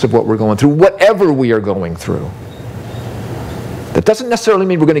the midst of what we're going through, whatever we are going through. That doesn't necessarily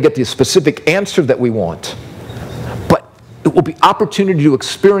mean we're going to get the specific answer that we want, but it will be opportunity to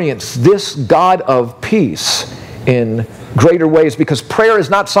experience this God of peace in greater ways, because prayer is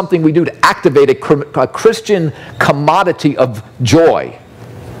not something we do to activate a Christian commodity of joy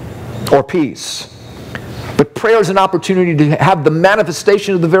or peace. But prayer is an opportunity to have the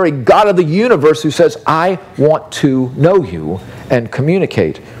manifestation of the very God of the universe who says, "I want to know you and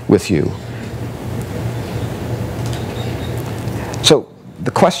communicate with you." So the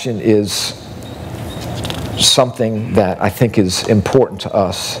question is something that I think is important to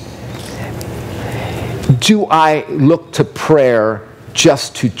us. Do I look to prayer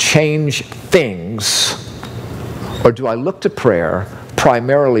just to change things, or do I look to prayer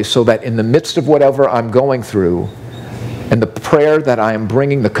primarily so that in the midst of whatever I'm going through, and the prayer that I am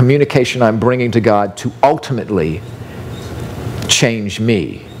bringing, the communication I'm bringing to God, to ultimately change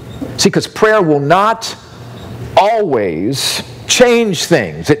me? See, because prayer will not always change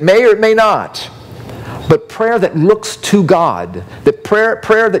things. It may or it may not. But prayer that looks to God, that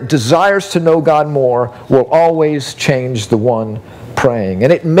prayer that desires to know God more, will always change the one praying.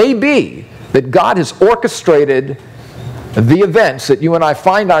 And it may be that God has orchestrated the events that you and I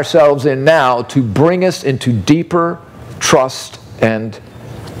find ourselves in now to bring us into deeper trust and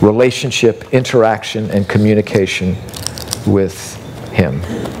relationship, interaction, and communication with Him.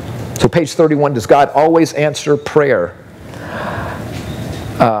 So page 31, does God always answer prayer?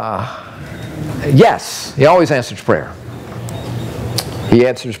 Yes, He always answers prayer. He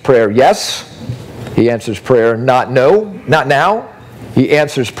answers prayer yes. He answers prayer not no, not now. He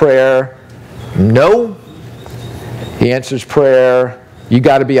answers prayer no. He answers prayer, you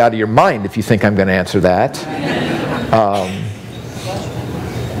got to be out of your mind if you think I'm going to answer that.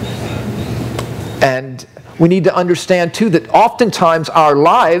 And we need to understand too that oftentimes our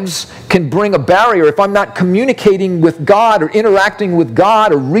lives can bring a barrier. If I'm not communicating with God or interacting with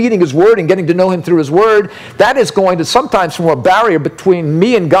God or reading His Word and getting to know Him through His Word, that is going to sometimes form a barrier between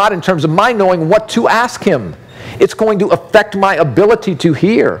me and God in terms of my knowing what to ask Him. It's going to affect my ability to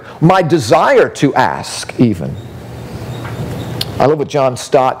hear, my desire to ask even. I love what John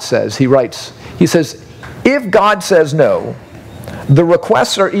Stott says. He writes, he says, if God says no, the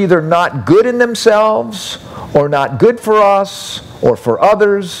requests are either not good in themselves or not good for us or for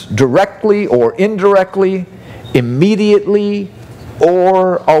others, directly or indirectly, immediately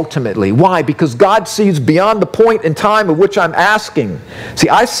or ultimately. Why? Because God sees beyond the point in time at which I'm asking. See,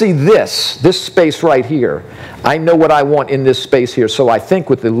 I see this space right here. I know what I want in this space here, so I think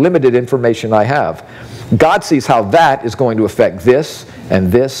with the limited information I have. God sees how that is going to affect this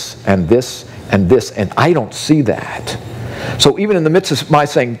and this and this and this, and I don't see that. So even in the midst of my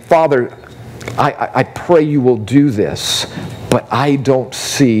saying, Father, I pray you will do this, but I don't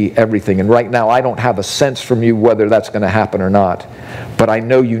see everything. And right now I don't have a sense from you whether that's going to happen or not. But I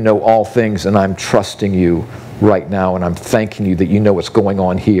know you know all things, and I'm trusting you right now, and I'm thanking you that you know what's going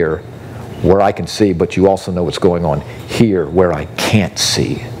on here where I can see, but you also know what's going on here where I can't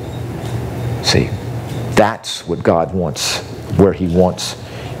see. See, that's what God wants, where he wants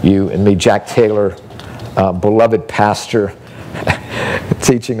you and me. Jack Taylor, beloved pastor,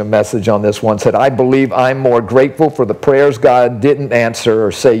 teaching a message on this one, said, I believe I'm more grateful for the prayers God didn't answer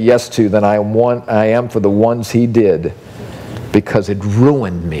or say yes to than I am for the ones he did, because it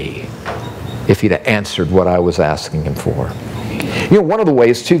ruined me if he'd have answered what I was asking him for. You know, one of the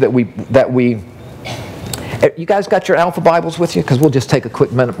ways too that we you guys got your Alpha Bibles with you? Because we'll just take a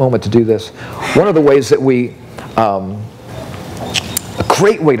quick moment to do this. One of the ways that a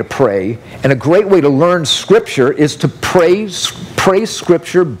great way to pray and a great way to learn Scripture is to pray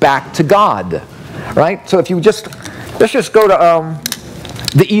Scripture back to God, right? So if you let's just go to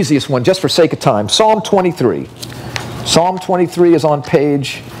the easiest one, just for sake of time. Psalm 23. Psalm 23 is on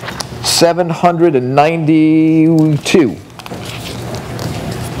page 792.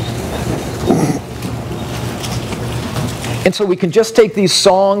 And so we can just take these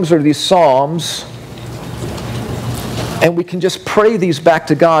songs or these psalms and we can just pray these back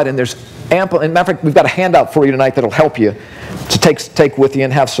to God, and there's ample, and matter of fact, we've got a handout for you tonight that'll help you to take with you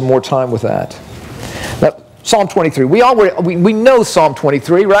and have some more time with that. Now, Psalm 23. We know Psalm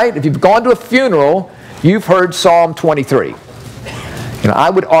 23, right? If you've gone to a funeral, you've heard Psalm 23. You know, I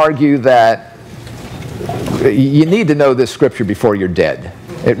would argue that you need to know this scripture before you're dead.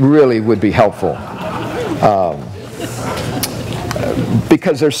 It really would be helpful.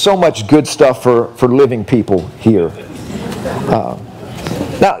 Because there's so much good stuff for living people here.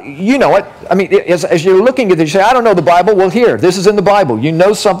 Now, you know it. I mean, as you're looking at this, you say, I don't know the Bible. Well, here, this is in the Bible. You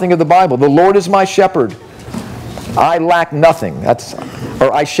know something of the Bible. The Lord is my shepherd. I lack nothing.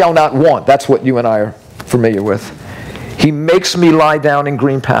 Or I shall not want. That's what you and I are familiar with. He makes me lie down in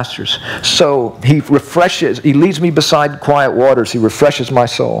green pastures. So he leads me beside quiet waters. He refreshes my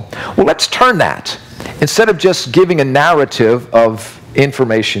soul. Well, let's turn that. Instead of just giving a narrative of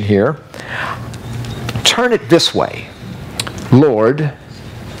information here, turn it this way. Lord,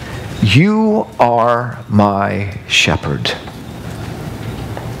 you are my shepherd.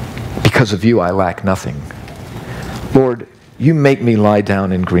 Because of you, I lack nothing. Lord, you make me lie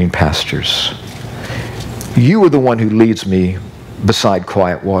down in green pastures. You are the one who leads me beside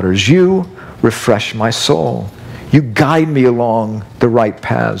quiet waters. You refresh my soul. You guide me along the right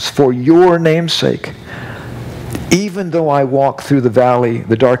paths for your name's sake. Even though I walk through the valley,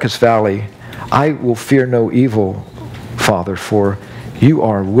 the darkest valley, I will fear no evil, Father, for you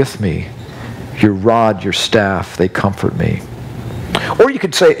are with me. Your rod, your staff, they comfort me. Or you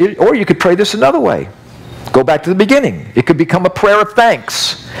could pray this another way. Go back to the beginning. It could become a prayer of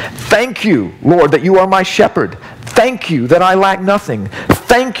thanks. Thank you, Lord, that you are my shepherd. Thank you that I lack nothing.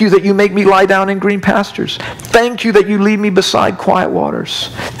 Thank you that you make me lie down in green pastures. Thank you that you lead me beside quiet waters.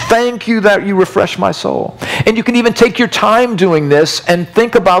 Thank you that you refresh my soul. And you can even take your time doing this and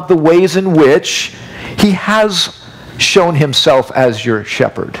think about the ways in which he has shown himself as your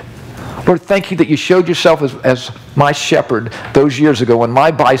shepherd. Lord, thank you that you showed yourself as my shepherd those years ago when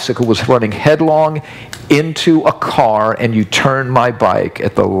my bicycle was running headlong into a car and you turned my bike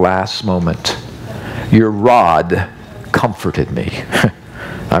at the last moment. Your rod comforted me.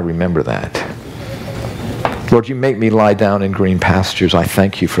 I remember that. Lord, you make me lie down in green pastures. I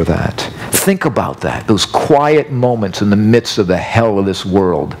thank you for that. Think about that, those quiet moments in the midst of the hell of this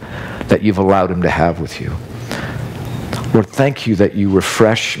world that you've allowed him to have with you. Lord, thank you that you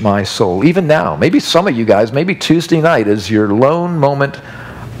refresh my soul. Even now, maybe some of you guys, maybe Tuesday night is your lone moment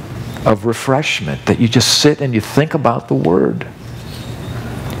of refreshment, that you just sit and you think about the Word.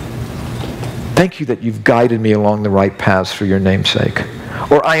 Thank you that you've guided me along the right paths for your name's sake.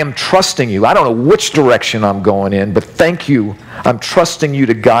 Or I am trusting you. I don't know which direction I'm going in, but thank you. I'm trusting you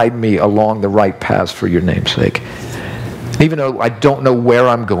to guide me along the right paths for your name's sake. Even though I don't know where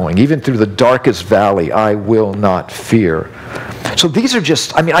I'm going, even through the darkest valley, I will not fear. So these are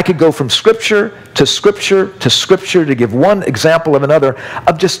just, I could go from Scripture to Scripture to Scripture to give one example of another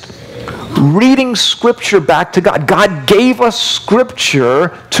of just reading Scripture back to God. God gave us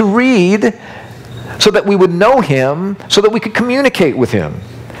Scripture to read so that we would know Him, so that we could communicate with Him.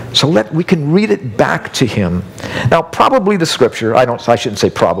 So we can read it back to Him. Now, probably the Scripture, I shouldn't say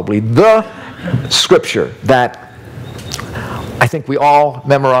probably, the Scripture that I think we all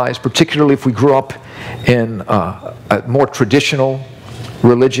memorize, particularly if we grew up in a more traditional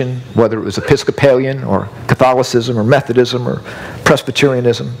religion, whether it was Episcopalian or Catholicism or Methodism or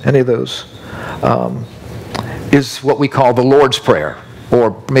Presbyterianism, any of those, is what we call the Lord's Prayer,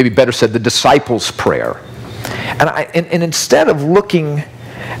 or maybe better said, the Disciples' Prayer. And instead of looking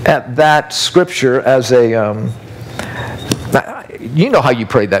at that Scripture as a, you know how you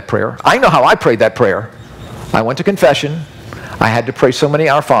prayed that prayer. I know how I prayed that prayer. I went to confession. I had to pray so many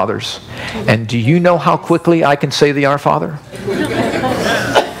Our Fathers. And do you know how quickly I can say the Our Father?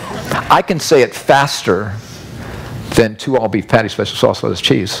 I can say it faster than 2 all-beef patty, special sauce, lettuce,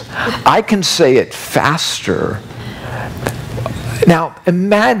 cheese. I can say it faster. Now,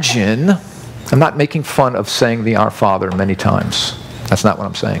 imagine, I'm not making fun of saying the Our Father many times. That's not what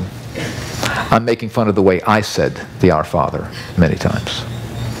I'm saying. I'm making fun of the way I said the Our Father many times.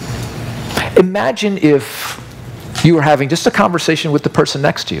 Imagine if you were having just a conversation with the person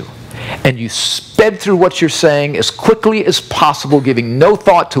next to you, and you sped through what you're saying as quickly as possible, giving no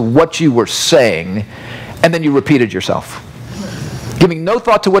thought to what you were saying, and then you repeated yourself. Giving no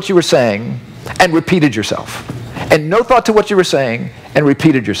thought to what you were saying, and repeated yourself. And no thought to what you were saying, and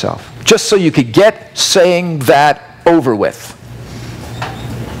repeated yourself. Just so you could get saying that over with.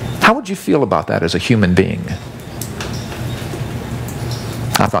 How would you feel about that as a human being?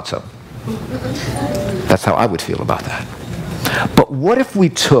 I thought so. That's how I would feel about that. But what if we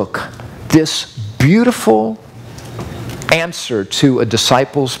took this beautiful answer to a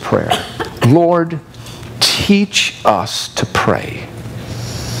disciple's prayer? Lord, teach us to pray.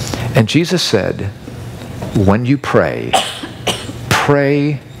 And Jesus said, when you pray,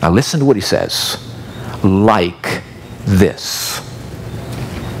 pray, now listen to what he says, like this.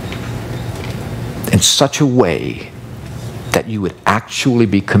 In such a way that you would actually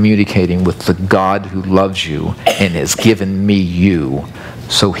be communicating with the God who loves you and has given me you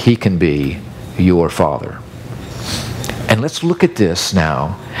so he can be your Father. And let's look at this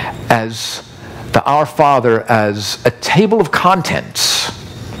now as the Our Father as a table of contents,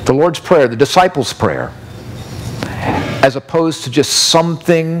 the Lord's Prayer, the Disciples' Prayer, as opposed to just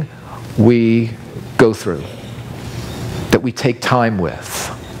something we go through, that we take time with.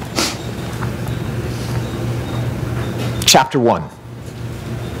 Chapter 1,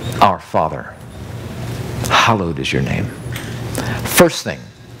 Our Father, hallowed is your name. First thing,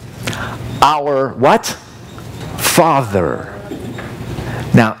 our what? Father.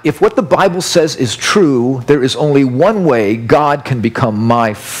 Now, if what the Bible says is true, there is only one way God can become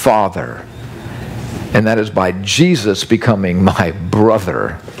my Father, and that is by Jesus becoming my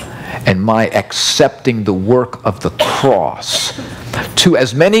brother and my accepting the work of the cross. To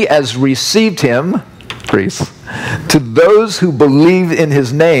as many as received him, to those who believe in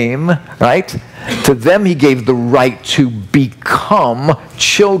his name, right? To them he gave the right to become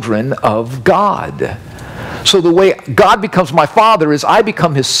children of God. So the way God becomes my Father is I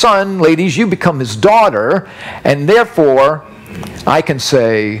become his son, ladies, you become his daughter, and therefore I can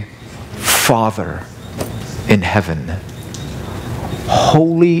say, Father in heaven,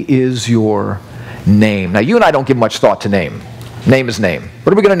 holy is your name. Now you and I don't give much thought to name. Name is name.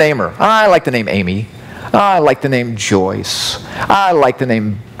 What are we going to name her? I like the name Amy. I like the name Joyce. I like the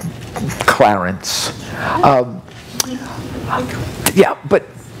name Clarence. Yeah, but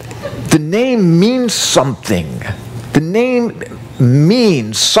the name means something. The name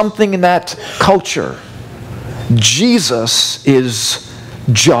means something in that culture. Jesus is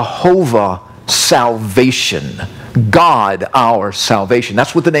Jehovah salvation. God our salvation.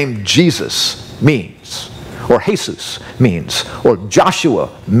 That's what the name Jesus means. Or Jesus means. Or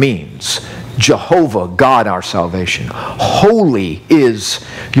Joshua means. Jehovah, God our salvation. Holy is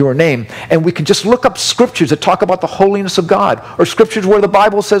your name. And we can just look up scriptures that talk about the holiness of God, or scriptures where the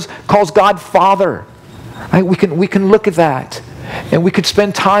Bible calls God Father. Right? We can look at that. And we could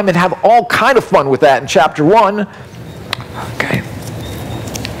spend time and have all kind of fun with that in chapter 1. Okay.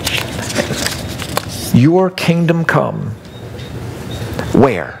 Your kingdom come.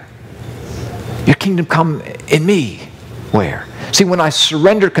 Where? Your kingdom come in me. Where? See, when I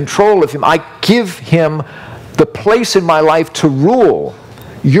surrender control of him, I give him the place in my life to rule.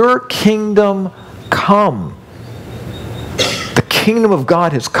 Your kingdom come. The kingdom of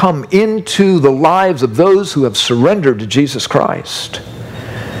God has come into the lives of those who have surrendered to Jesus Christ.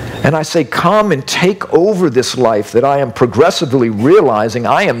 And I say, come and take over this life that I am progressively realizing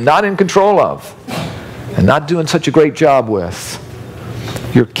I am not in control of and not doing such a great job with.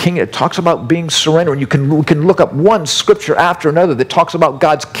 Your king, it talks about being surrendered. And we can look up one scripture after another that talks about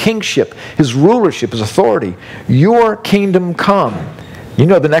God's kingship, his rulership, his authority. Your kingdom come. You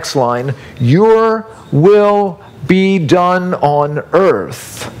know the next line, your will be done on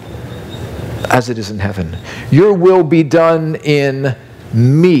earth as it is in heaven. Your will be done in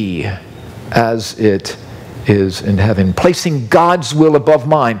me as it is in heaven. Placing God's will above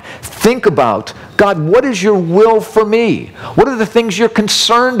mine. Think about, God, what is your will for me? What are the things you're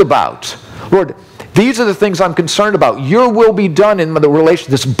concerned about? Lord, these are the things I'm concerned about. Your will be done in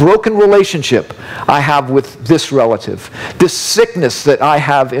this broken relationship I have with this relative, this sickness that I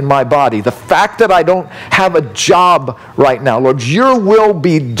have in my body, the fact that I don't have a job right now. Lord, your will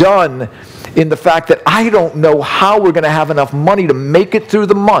be done in the fact that I don't know how we're going to have enough money to make it through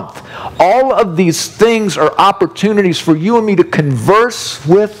the month. All of these things are opportunities for you and me to converse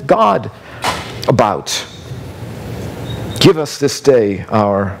with God about. Give us this day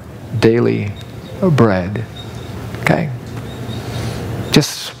our daily bread. Okay?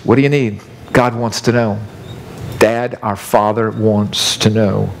 Just, what do you need? God wants to know. Dad, our Father, wants to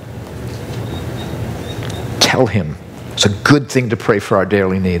know. Tell him. It's a good thing to pray for our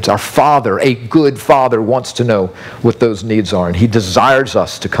daily needs. Our Father, a good Father, wants to know what those needs are, and he desires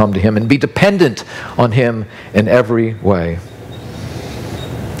us to come to him and be dependent on him in every way.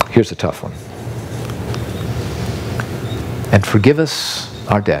 Here's a tough one. And forgive us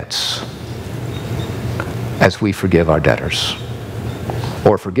our debts as we forgive our debtors.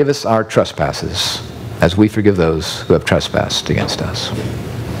 Or forgive us our trespasses as we forgive those who have trespassed against us.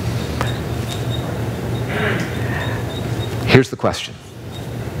 Here's the question.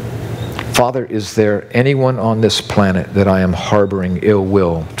 Father, is there anyone on this planet that I am harboring ill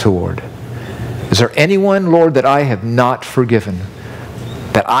will toward? Is there anyone, Lord, that I have not forgiven,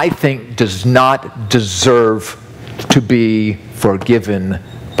 that I think does not deserve to be forgiven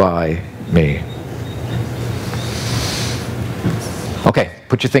by me? Okay,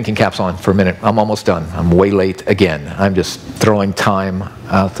 put your thinking caps on for a minute. I'm almost done. I'm way late again. I'm just throwing time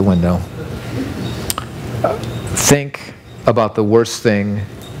out the window. Think about the worst thing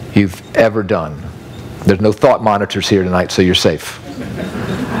you've ever done. There's no thought monitors here tonight, so you're safe.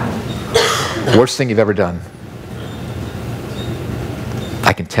 Worst thing you've ever done.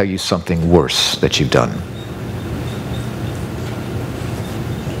 I can tell you something worse that you've done.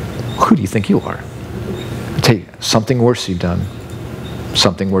 Who do you think you are? I'll tell you, something worse you've done.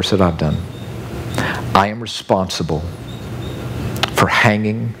 Something worse that I've done. I am responsible for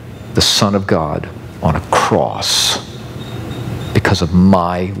hanging the Son of God on a cross because of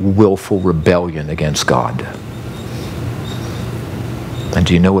my willful rebellion against God. And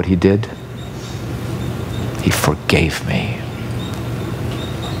do you know what he did? He forgave me.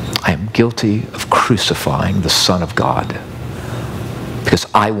 I am guilty of crucifying the Son of God because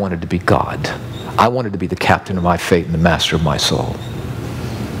I wanted to be God. I wanted to be the captain of my fate and the master of my soul.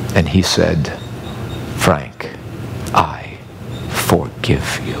 And he said, Frank, I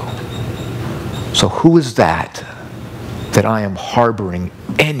forgive you. So who is that I am harboring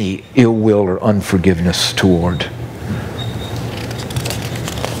any ill will or unforgiveness toward?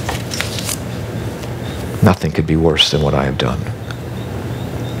 Nothing could be worse than what I have done.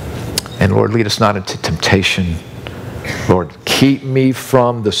 And Lord, lead us not into temptation. Lord, keep me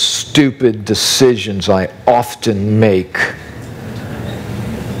from the stupid decisions I often make.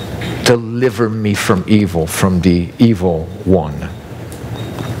 Deliver me from evil, from the evil one.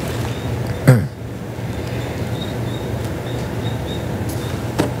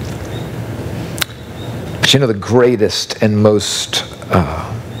 But you know, the greatest and most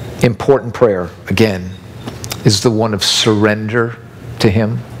important prayer, again, is the one of surrender to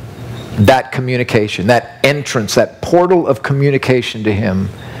him. That communication, that entrance, that portal of communication to him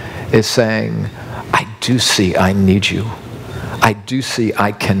is saying, I do see I need you. I do see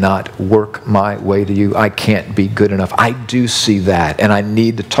I cannot work my way to you. I can't be good enough. I do see that, and I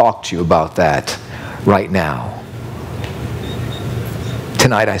need to talk to you about that right now.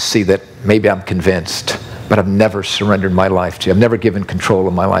 Tonight I see that maybe I'm convinced, but I've never surrendered my life to you. I've never given control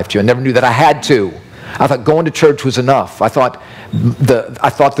of my life to you. I never knew that I had to. I thought going to church was enough. I thought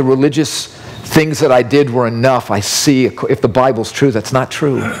the religious things that I did were enough. I see, if the Bible's true, that's not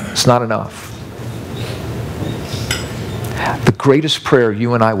true. It's not enough. The greatest prayer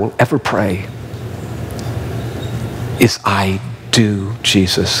you and I will ever pray is, I do,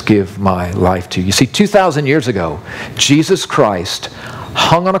 Jesus, give my life to you. You see, 2,000 years ago, Jesus Christ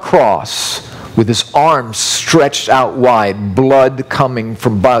hung on a cross with his arms stretched out wide, blood coming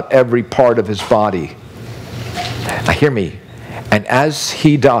from about every part of his body. Now hear me. And as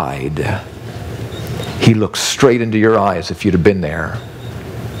he died, he looked straight into your eyes if you'd have been there.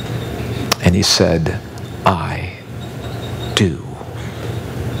 And he said, I do.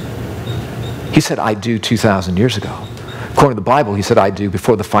 He said, I do 2,000 years ago. According to the Bible, he said, I do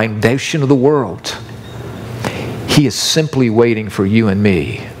before the foundation of the world. He is simply waiting for you and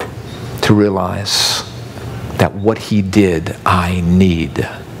me to realize that what he did, I need.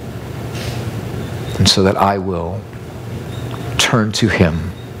 And so that I will turn to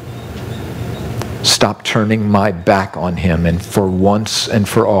him, stop turning my back on him, and for once and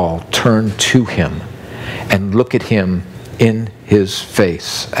for all, turn to him and look at him in his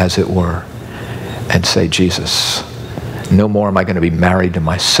face, as it were, and say, Jesus, no more am I going to be married to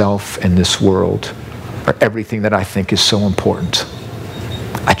myself in this world or everything that I think is so important.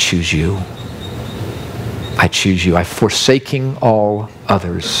 I choose you. I choose you. I'm forsaking all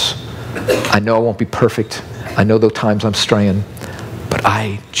others. I know I won't be perfect. I know those times I'm straying, but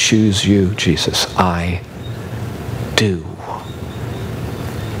I choose you, Jesus. I do.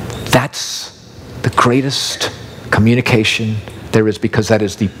 That's the greatest communication there is, because that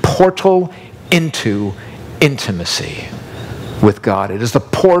is the portal into intimacy with God. It is the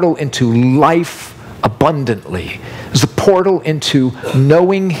portal into life abundantly. It is the portal into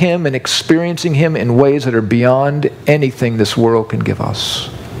knowing him and experiencing him in ways that are beyond anything this world can give us.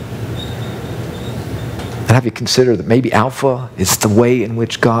 And have you considered that maybe Alpha is the way in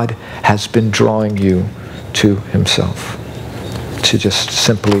which God has been drawing you to himself, to just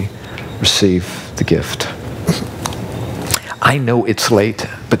simply receive the gift. I know it's late,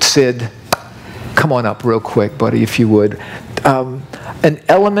 but Sid, come on up real quick, buddy, if you would. An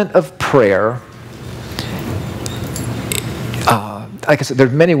element of prayer, like I said,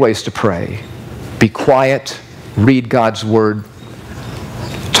 there's many ways to pray. Be quiet, read God's word,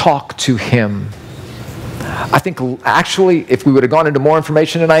 talk to him. I think actually, if we would have gone into more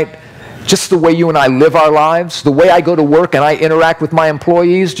information tonight, just the way you and I live our lives, the way I go to work and I interact with my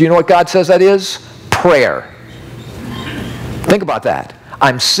employees, do you know what God says that is? Prayer. Think about that.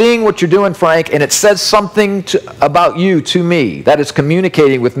 I'm seeing what you're doing, Frank, and it says something about you to me. That is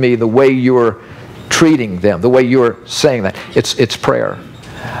communicating with me the way you're treating them, the way you're saying that. It's prayer.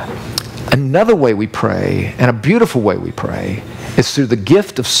 Another way we pray, and a beautiful way we pray, is through the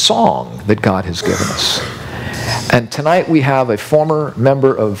gift of song that God has given us. And tonight we have a former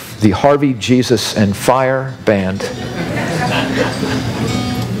member of the Harvey, Jesus, and Fire band.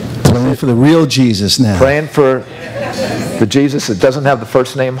 Praying for the real Jesus now. Praying for the Jesus that doesn't have the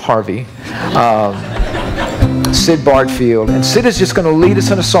first name Harvey. Sid Bardfield. And Sid is just going to lead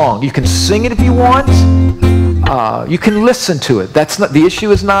us in a song. You can sing it if you want. You can listen to it. That's not the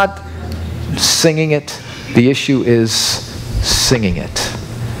issue. Is not singing it. The issue is singing it.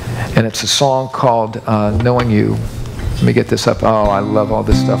 And it's a song called Knowing You. Let me get this up. Oh, I love all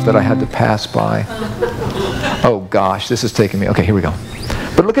this stuff that I had to pass by. Oh gosh, this is taking me. Okay, here we go.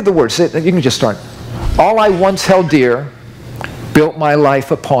 But look at the words. You can just start. All I once held dear, built my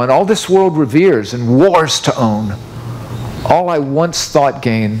life upon. All this world reveres and wars to own. All I once thought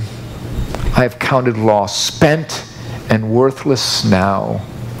gain, I have counted loss, spent and worthless now.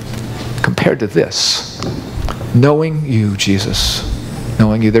 Compared to this, knowing you, Jesus,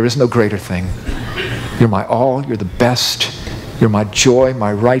 knowing you, there is no greater thing. You're my all, you're the best, you're my joy,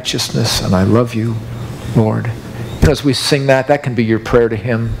 my righteousness, and I love you, Lord. You know, as we sing that, that can be your prayer to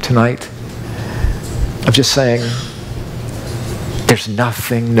him tonight. Of just saying, there's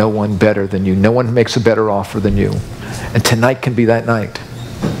nothing, no one better than you. No one makes a better offer than you. And tonight can be that night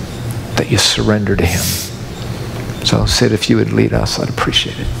that you surrender to him. So Sid, if you would lead us, I'd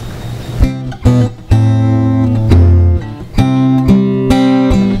appreciate it.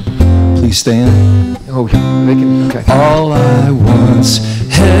 Please stand. Oh, they can, okay. All I once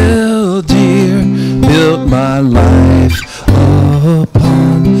held dear, built my life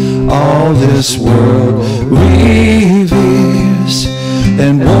upon. All this world reveres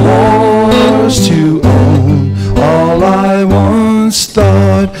and wars to own. All I once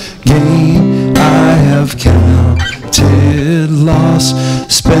thought gain, I have counted loss,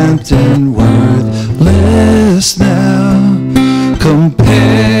 spent and worthless now.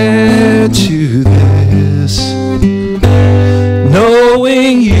 Compared to this,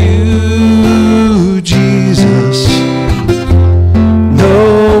 knowing you, Jesus,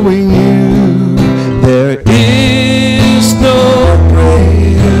 knowing you, there is no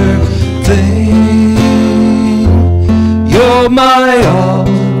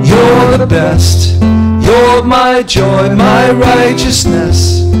the best. You're my joy, my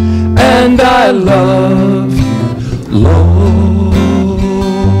righteousness, and I love you, Lord.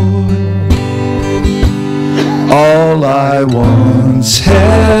 All I once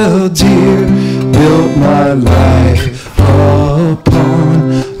held dear, built my life upon.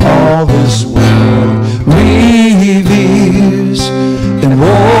 All this world reveres and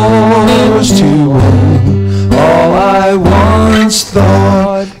wars to own. All I once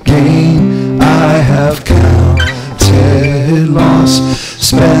thought gain, I have counted loss,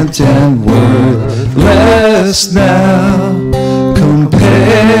 spent and worthless now,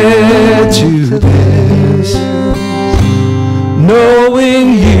 compared to this. Knowing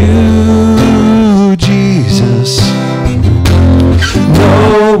you, Jesus,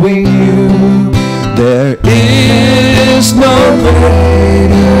 knowing you, there is no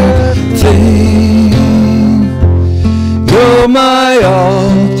greater thing. You're my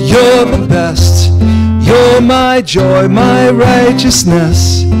all, you're the best. You're my joy, my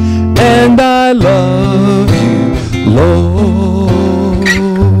righteousness, and I love you, Lord.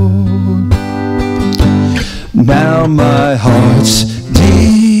 Now my heart's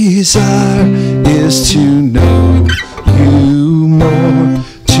desire is to know you more,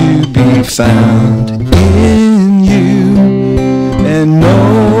 to be found in you and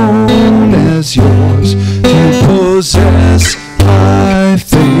known as yours, to possess by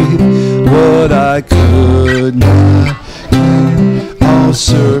faith what I could not give, all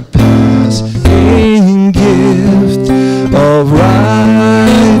surpassing gift of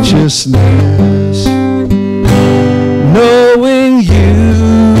righteousness. Knowing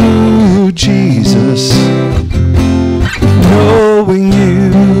you, Jesus, knowing you,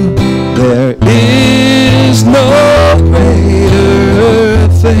 there is no greater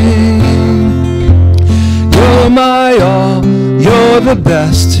thing. You're my all, you're the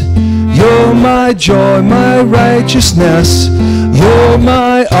best. You're my joy, my righteousness. You're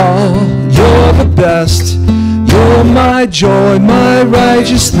my all, you're the best. You're my joy, my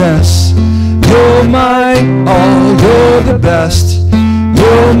righteousness. You're my all, you're the best.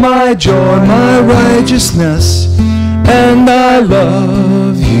 You're my joy, my righteousness, and I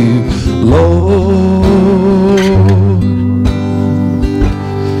love you, Lord.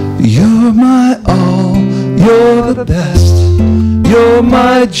 You're my all, you're the best. You're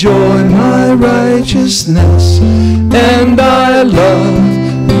my joy, my righteousness, and I love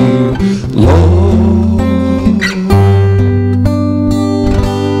you, Lord.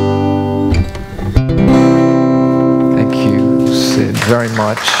 Thank you, Sid, very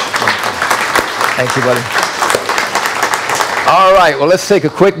much. Thank you, buddy. All right, well, let's take a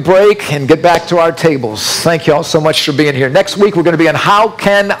quick break and get back to our tables. Thank you all so much for being here. Next week, we're going to be on How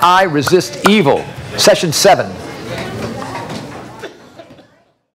Can I Resist Evil, Session 7.